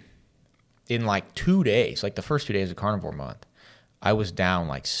weight in 2 days, the first 2 days of Carnivore Month, I was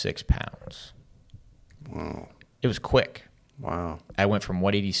down 6 pounds. Wow. It was quick. Wow. I went from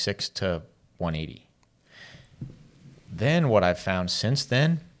 186 to 180. Then what I've found since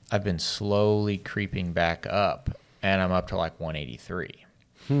then, I've been slowly creeping back up, and I'm up to like 183.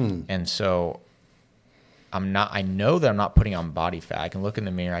 And so I know that I'm not putting on body fat. I can look in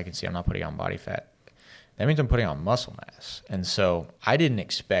the mirror, I can see I'm not putting on body fat. That means I'm putting on muscle mass. And so I didn't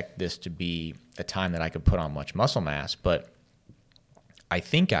expect this to be a time that I could put on much muscle mass, but I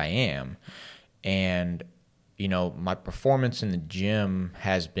think I am. And, you know, my performance in the gym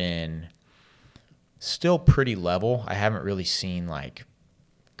has been still pretty level. I haven't really seen like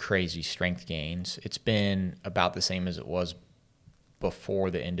crazy strength gains. It's been about the same as it was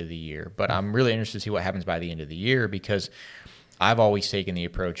before the end of the year. But I'm really interested to see what happens by the end of the year, because I've always taken the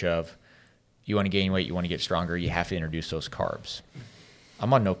approach of, you want to gain weight, you want to get stronger, you have to introduce those carbs.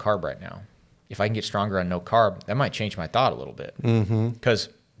 I'm on no carb right now. If I can get stronger on no carb, that might change my thought a little bit. Because,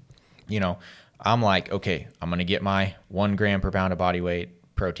 you know, I'm like, okay, I'm going to get my 1 gram per pound of body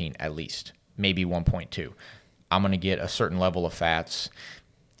weight protein at least, maybe 1.2. I'm going to get a certain level of fats,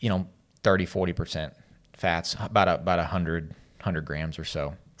 you know, 30, 40% fats, about 100 grams or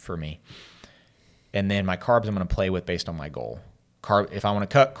so for me. And then my carbs I'm going to play with based on my goal. If I want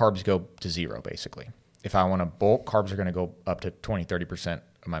to cut, carbs go to 0, basically. If I want to bulk, carbs are going to go up to 20, 30%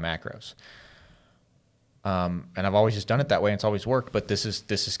 of my macros. And I've always just done it that way, and it's always worked. But this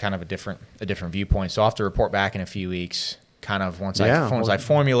is kind of a different viewpoint. So I'll have to report back in a few weeks, kind of once I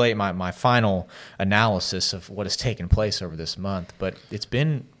formulate my final analysis of what has taken place over this month. But it's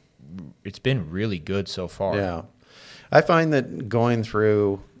been really good so far. Yeah, I find that going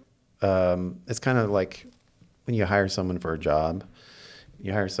through, it's kind of like when you hire someone for a job.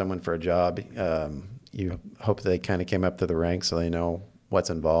 You hire someone for a job, you hope they kind of came up to the ranks so they know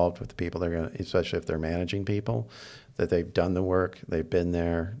what's involved with the people they're going to, especially if they're managing people, that they've done the work, they've been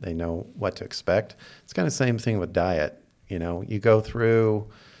there, they know what to expect. It's kind of the same thing with diet. You know, you go through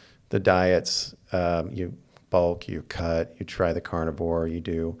the diets, you bulk, you cut, you try the carnivore, you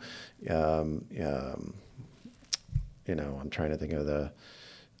do, you know, I'm trying to think of the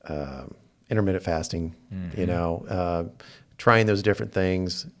intermittent fasting, you know, trying those different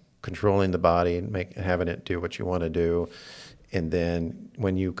things, controlling the body and having it do what you want to do. And then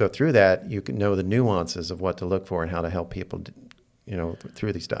when you go through that, you can know the nuances of what to look for and how to help people, you know,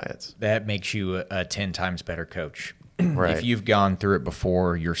 through these diets. That makes you a 10 times better coach. Right. If you've gone through it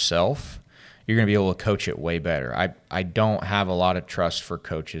before yourself, you're going to be able to coach it way better. I don't have a lot of trust for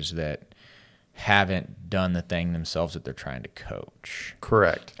coaches that haven't done the thing themselves that they're trying to coach.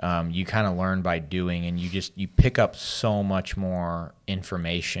 Correct. You kind of learn by doing, and you pick up so much more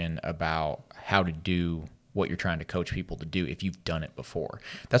information about how to do what you're trying to coach people to do if you've done it before.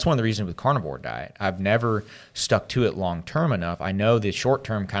 That's one of the reasons with carnivore diet. I've never stuck to it long term enough. I know the short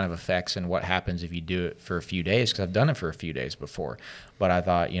term kind of effects and what happens if you do it for a few days, because I've done it for a few days before. But I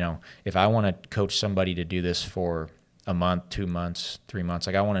thought, you know, if I want to coach somebody to do this for a month, 2 months, 3 months,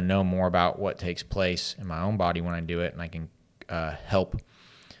 like I want to know more about what takes place in my own body when I do it, and I can help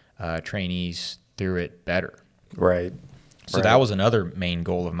trainees through it better. Right. So that was another main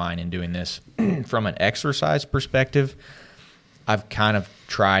goal of mine in doing this. From an exercise perspective, I've kind of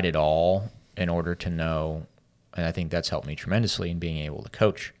tried it all in order to know, and I think that's helped me tremendously in being able to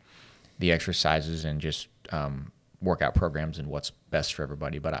coach the exercises and just workout programs and what's best for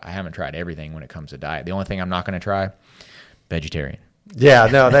everybody. But I haven't tried everything when it comes to diet. The only thing I'm not going to try, vegetarian. Yeah,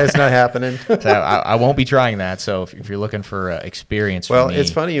 no, that's not happening. So I won't be trying that. So if you're looking for experience from me.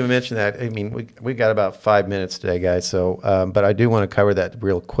 It's funny you mentioned that. I mean, we got about 5 minutes today, guys. So, but I do want to cover that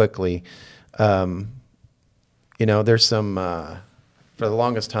real quickly. You know, there's some, for the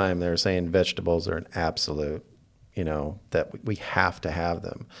longest time, they were saying vegetables are an absolute, you know, that we have to have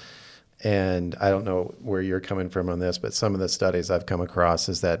them. And I don't know where you're coming from on this, but some of the studies I've come across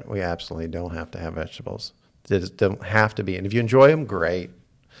is that we absolutely don't have to have vegetables. They just don't have to be. And if you enjoy them, great.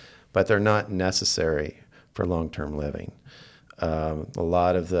 But they're not necessary for long-term living. A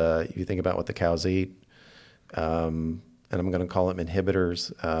lot of you think about what the cows eat, and I'm going to call them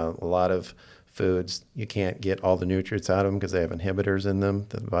inhibitors. A lot of foods, you can't get all the nutrients out of them because they have inhibitors in them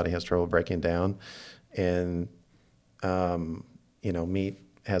that the body has trouble breaking down. And, you know, meat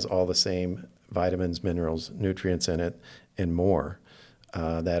has all the same vitamins, minerals, nutrients in it, and more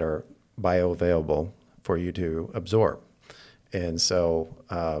that are bioavailable for you to absorb. And so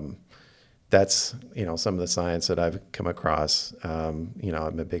that's, you know, some of the science that I've come across. You know,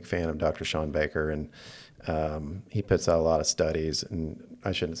 I'm a big fan of Dr. Sean Baker, and he puts out a lot of studies, and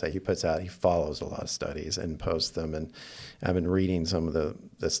I shouldn't say he follows a lot of studies and posts them. And I've been reading some of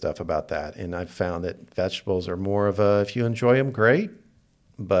the stuff about that. And I've found that vegetables are more of if you enjoy them, great,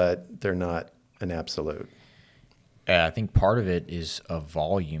 but they're not an absolute. I think part of it is a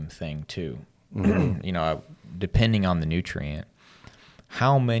volume thing too. You know, depending on the nutrient,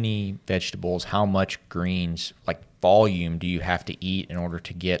 how many vegetables, how much greens, like volume do you have to eat in order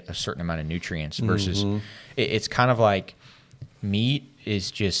to get a certain amount of nutrients versus it's kind of like meat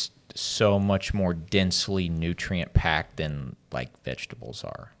is just so much more densely nutrient packed than like vegetables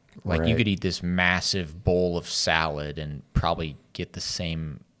are. Like you could eat this massive bowl of salad and probably get the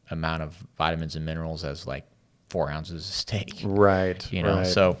same amount of vitamins and minerals as like 4 ounces of steak. Right. You know,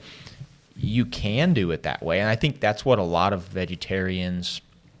 so you can do it that way. And I think that's what a lot of vegetarians,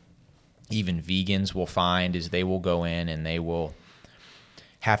 even vegans, will find is they will go in and they will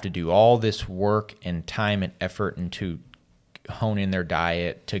have to do all this work and time and effort into hone in their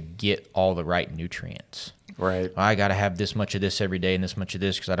diet to get all the right nutrients. Right. I got to have this much of this every day and this much of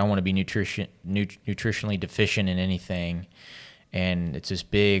this because I don't want to be nutritionally deficient in anything. And it's this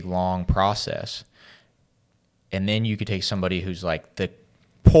big, long process. And then you could take somebody who's like the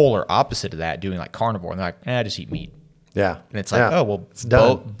polar opposite of that, doing like carnivore, and they're like, I just eat meat. Yeah. And it's like, oh, well, it's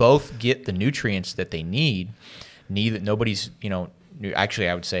done. Both get the nutrients that they need. Nobody's, actually,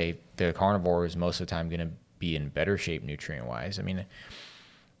 I would say the carnivore is most of the time going to be in better shape nutrient-wise. I mean,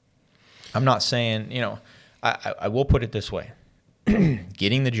 I'm not saying, I will put it this way.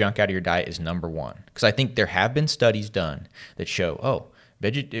 Getting the junk out of your diet is number one. Because I think there have been studies done that show,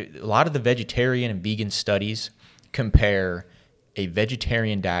 a lot of the vegetarian and vegan studies compare a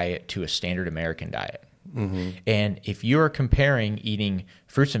vegetarian diet to a standard American diet. And if you're comparing eating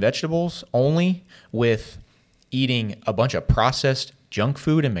fruits and vegetables only with eating a bunch of processed junk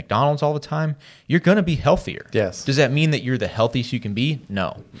food and McDonald's all the time, you're going to be healthier. Yes. Does that mean that you're the healthiest you can be?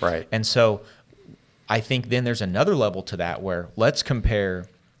 No. Right. And so I think then there's another level to that where let's compare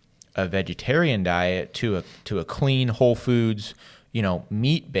a vegetarian diet to a clean, whole foods,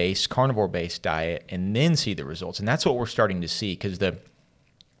 meat-based, carnivore-based diet, and then see the results. And that's what we're starting to see because the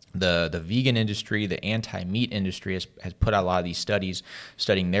vegan industry, the anti-meat industry has put out a lot of these studies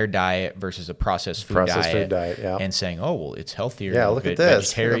studying their diet versus a processed food diet, and saying, oh, well, it's healthier. Yeah, look at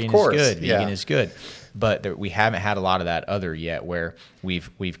this. Vegetarian is good. Vegan is good. But we haven't had a lot of that other yet where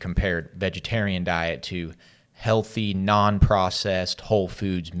we've compared vegetarian diet to healthy, non-processed, whole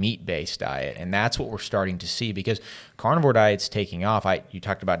foods, meat-based diet. And that's what we're starting to see because carnivore diet's taking off. You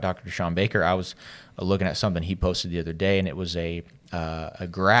talked about Dr. Deshaun Baker. I was looking at something he posted the other day, and it was a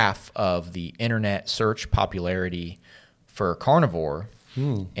graph of the internet search popularity for carnivore.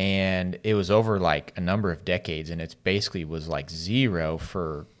 And it was over like a number of decades, and it basically was like zero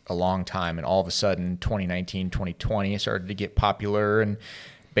for a long time. And all of a sudden, 2019, 2020, it started to get popular. And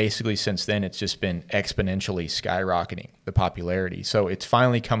basically since then, it's just been exponentially skyrocketing, the popularity. So it's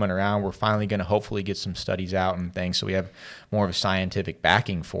finally coming around. We're finally going to hopefully get some studies out and things so we have more of a scientific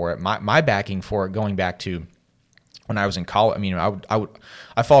backing for it. My backing for it, going back to when I was in college,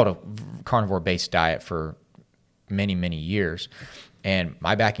 I followed a carnivore-based diet for many, many years. And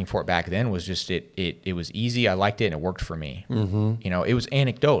my backing for it back then was just it was easy. I liked it, and it worked for me. It was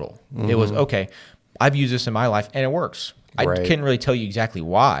anecdotal. It was, okay, I've used this in my life, and it works. I couldn't really tell you exactly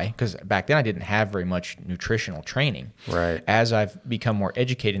why, because back then I didn't have very much nutritional training. Right. As I've become more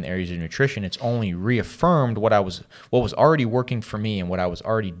educated in the areas of nutrition, it's only reaffirmed what was already working for me and what I was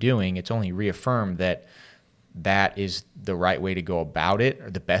already doing. It's only reaffirmed that is the right way to go about it,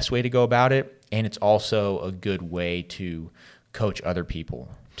 or the best way to go about it, and it's also a good way to coach other people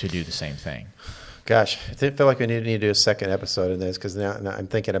to do the same thing. Gosh, I feel like we need to do a second episode of this because now I'm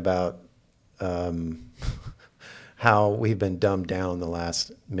thinking about how we've been dumbed down the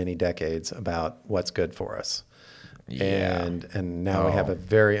last many decades about what's good for us. Yeah. And now we have a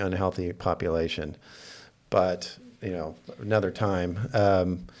very unhealthy population. But, another time.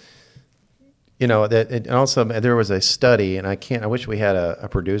 And also there was a study, and I wish we had a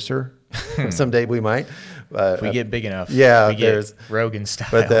producer. Someday we might. If we get big enough. Yeah. We get Rogan style.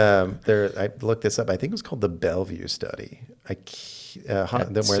 But I looked this up. I think it was called the Bellevue study.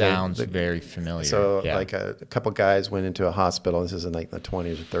 That sounds very familiar. So like a couple guys went into a hospital. This is in like the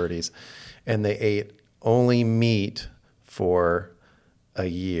 20s or 30s. And they ate only meat for a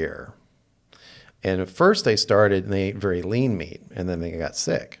year. And at first they started and they ate very lean meat. And then they got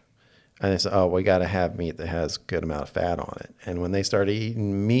sick. And they said, we got to have meat that has a good amount of fat on it. And when they started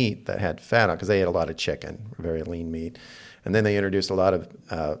eating meat that had fat on it, because they ate a lot of chicken, very lean meat. And then they introduced a lot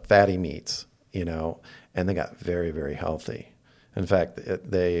of fatty meats, and they got very, very healthy. In fact,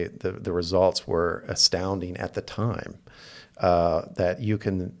 the results were astounding at the time, that you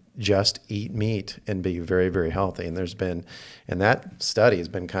can just eat meat and be very, very healthy. And that study has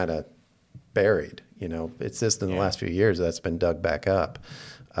been kind of buried. It's just in the last few years that's been dug back up.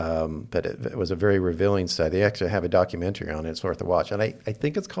 But it was a very revealing study. They actually have a documentary on it. It's worth a watch. And I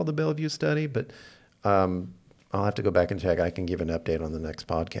think it's called the Bellevue Study, but I'll have to go back and check. I can give an update on the next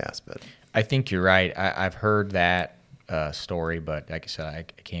podcast. But I think you're right. I've heard that story, but like I said, I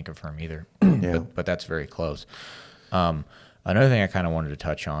can't confirm either. Yeah. But that's very close. Another thing I kind of wanted to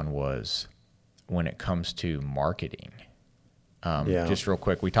touch on was when it comes to marketing. Just real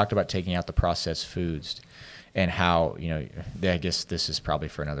quick, we talked about taking out the processed foods and how, I guess this is probably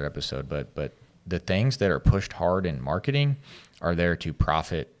for another episode, but the things that are pushed hard in marketing are there to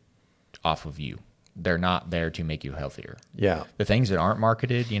profit off of you. They're not there to make you healthier. Yeah. The things that aren't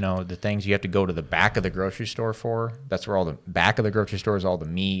marketed, the things you have to go to the back of the grocery store for, that's where all the back of the grocery store is all the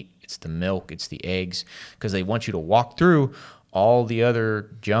meat, it's the milk, it's the eggs, because they want you to walk through all the other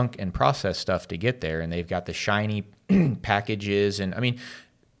junk and processed stuff to get there, and they've got the shiny packages. And I mean,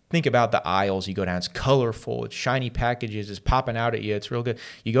 think about the aisles. You go down, it's colorful, it's shiny packages, it's popping out at you, it's real good.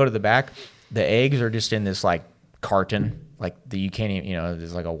 You go to the back, the eggs are just in this like carton, like you can't even,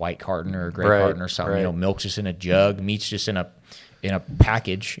 there's like a white carton or a gray carton or something. Right. Milk's just in a jug, meat's just in a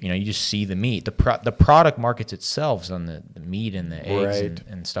package. You just see the meat. The product markets itself on the meat and the eggs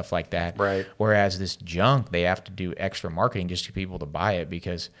and stuff like that. Right. Whereas this junk, they have to do extra marketing just to people to buy it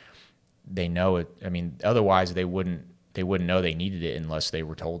because they know it. I mean, otherwise they wouldn't know they needed it unless they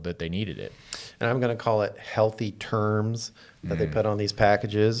were told that they needed it. And I'm going to call it healthy terms that they put on these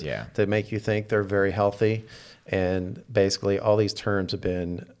packages that make you think they're very healthy. And basically all these terms have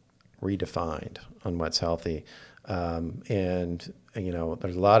been redefined on what's healthy. And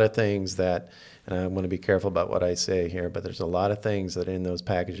there's a lot of things that, and I want to be careful about what I say here, but there's a lot of things that are in those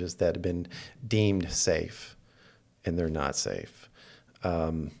packages that have been deemed safe and they're not safe.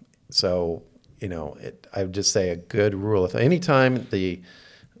 I would just say a good rule. If anytime the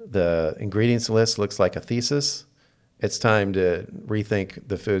ingredients list looks like a thesis, it's time to rethink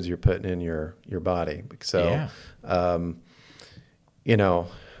the foods you're putting in your body. So, another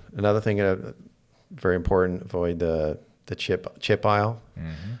thing, very important, avoid the chip aisle.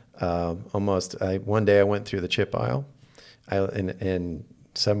 Mm-hmm. One day I went through the chip aisle, and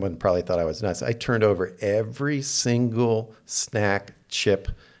someone probably thought I was nuts. I turned over every single snack chip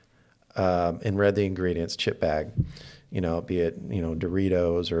and read the ingredients, chip bag, be it,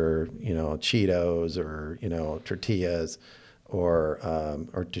 Doritos or, Cheetos or, tortillas or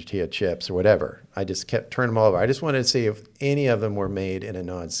tortilla chips or whatever. I just kept turning them all over. I just wanted to see if any of them were made in a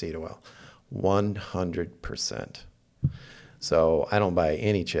non-seed oil. 100%. So I don't buy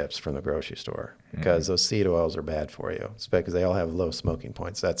any chips from the grocery store because those seed oils are bad for you. It's because they all have low smoking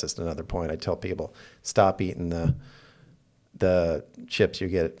points. That's just another point. I tell people, stop eating the chips you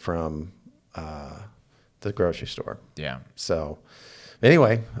get from the grocery store. Yeah. So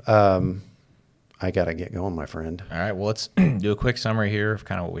anyway, I got to get going, my friend. All right. Well, let's do a quick summary here of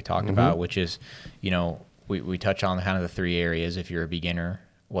kind of what we talked about, which is, we touch on kind of the three areas. If you're a beginner,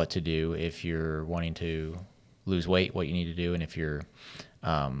 what to do. If you're wanting to lose weight, what you need to do. And if you're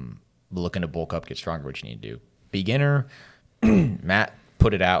looking to bulk up, get stronger, what you need to do. Beginner, Matt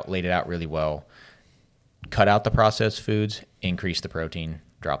laid it out really well. Cut out the processed foods, increase the protein,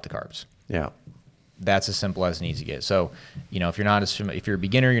 drop the carbs. Yeah. That's as simple as it needs to get. So, if you're a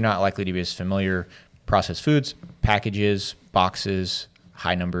beginner, you're not likely to be as familiar. Processed foods, packages, boxes,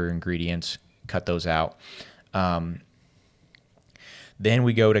 high number of ingredients, cut those out. Then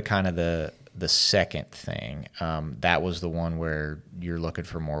we go to kind of the second thing. That was the one where you're looking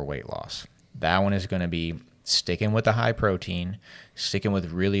for more weight loss. That one is going to be sticking with the high protein, sticking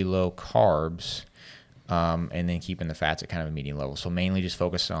with really low carbs, and then keeping the fats at kind of a medium level. So mainly just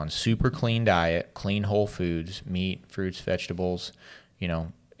focus on super clean diet, clean whole foods, meat, fruits, vegetables,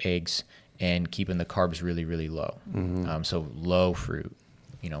 eggs, and keeping the carbs really, really low. Mm-hmm. So low fruit,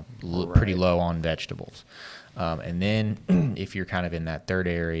 pretty low on vegetables. And then if you're kind of in that third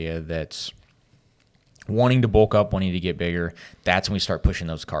area that's wanting to bulk up, wanting to get bigger, that's when we start pushing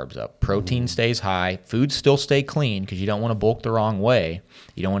those carbs up. Protein stays high. Foods still stay clean because you don't want to bulk the wrong way.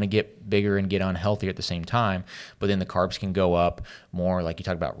 You don't want to get bigger and get unhealthy at the same time. But then the carbs can go up more, like you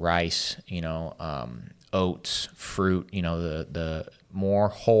talked about rice, oats, fruit, the more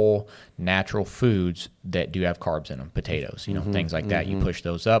whole, natural foods that do have carbs in them, potatoes, things like that. You push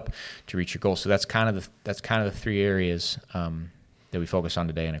those up to reach your goals. So that's kind of the three areas that we focus on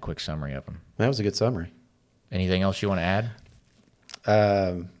today in a quick summary of them. That was a good summary. Anything else you want to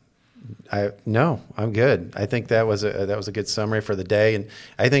add? No, I'm good. I think that was a good summary for the day. And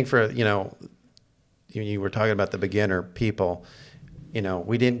I think for, you were talking about the beginner people,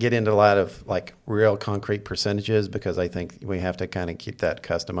 we didn't get into a lot of like real concrete percentages because I think we have to kind of keep that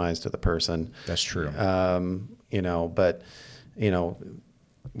customized to the person. That's true.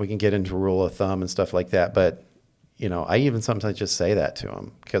 we can get into rule of thumb and stuff like that. But, I even sometimes just say that to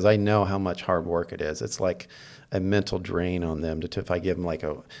them because I know how much hard work it is. It's like a mental drain on them if I give them like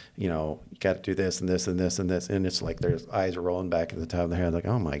you got to do this and this and this and this. And it's like their eyes are rolling back at the top of their head like,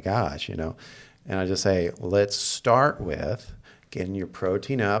 oh my gosh, And I just say, let's start with getting your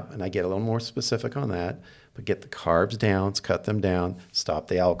protein up. And I get a little more specific on that, but get the carbs down, cut them down, stop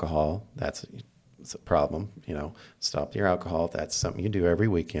the alcohol. It's a problem, stop your alcohol. That's something you do every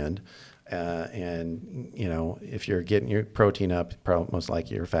weekend. And if you're getting your protein up, most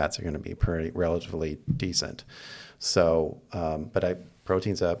likely your fats are going to be relatively decent. So,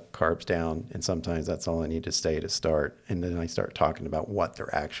 protein's up, carbs down, and sometimes that's all I need to say to start. And then I start talking about what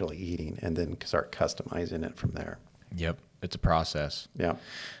they're actually eating and then start customizing it from there. Yep. It's a process. Yeah.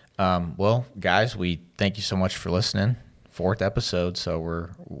 Well, guys, we thank you so much for listening. 4th episode, so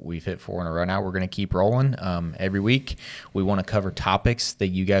we've hit 4 in a row now. We're going to keep rolling every week. We want to cover topics that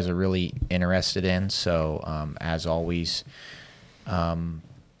you guys are really interested in. So as always,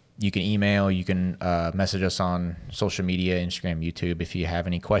 you can email, you can message us on social media, Instagram, YouTube, if you have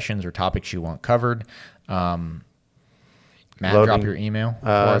any questions or topics you want covered. Matt, drop your email.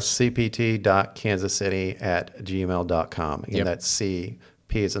 cpt.kansascity@gmail.com. Again, that's C,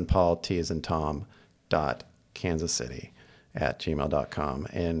 P as in Paul, T as in Tom, .kansascity@gmail.com.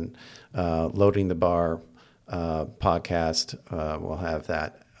 And Loading the Bar podcast, we'll have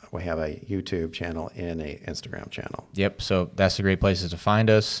that. We have a YouTube channel and a Instagram channel. Yep. So that's the great places to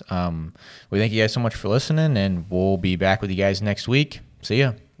find us. We thank you guys so much for listening, and we'll be back with you guys next week. See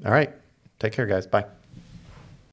ya. All right. Take care, guys. Bye.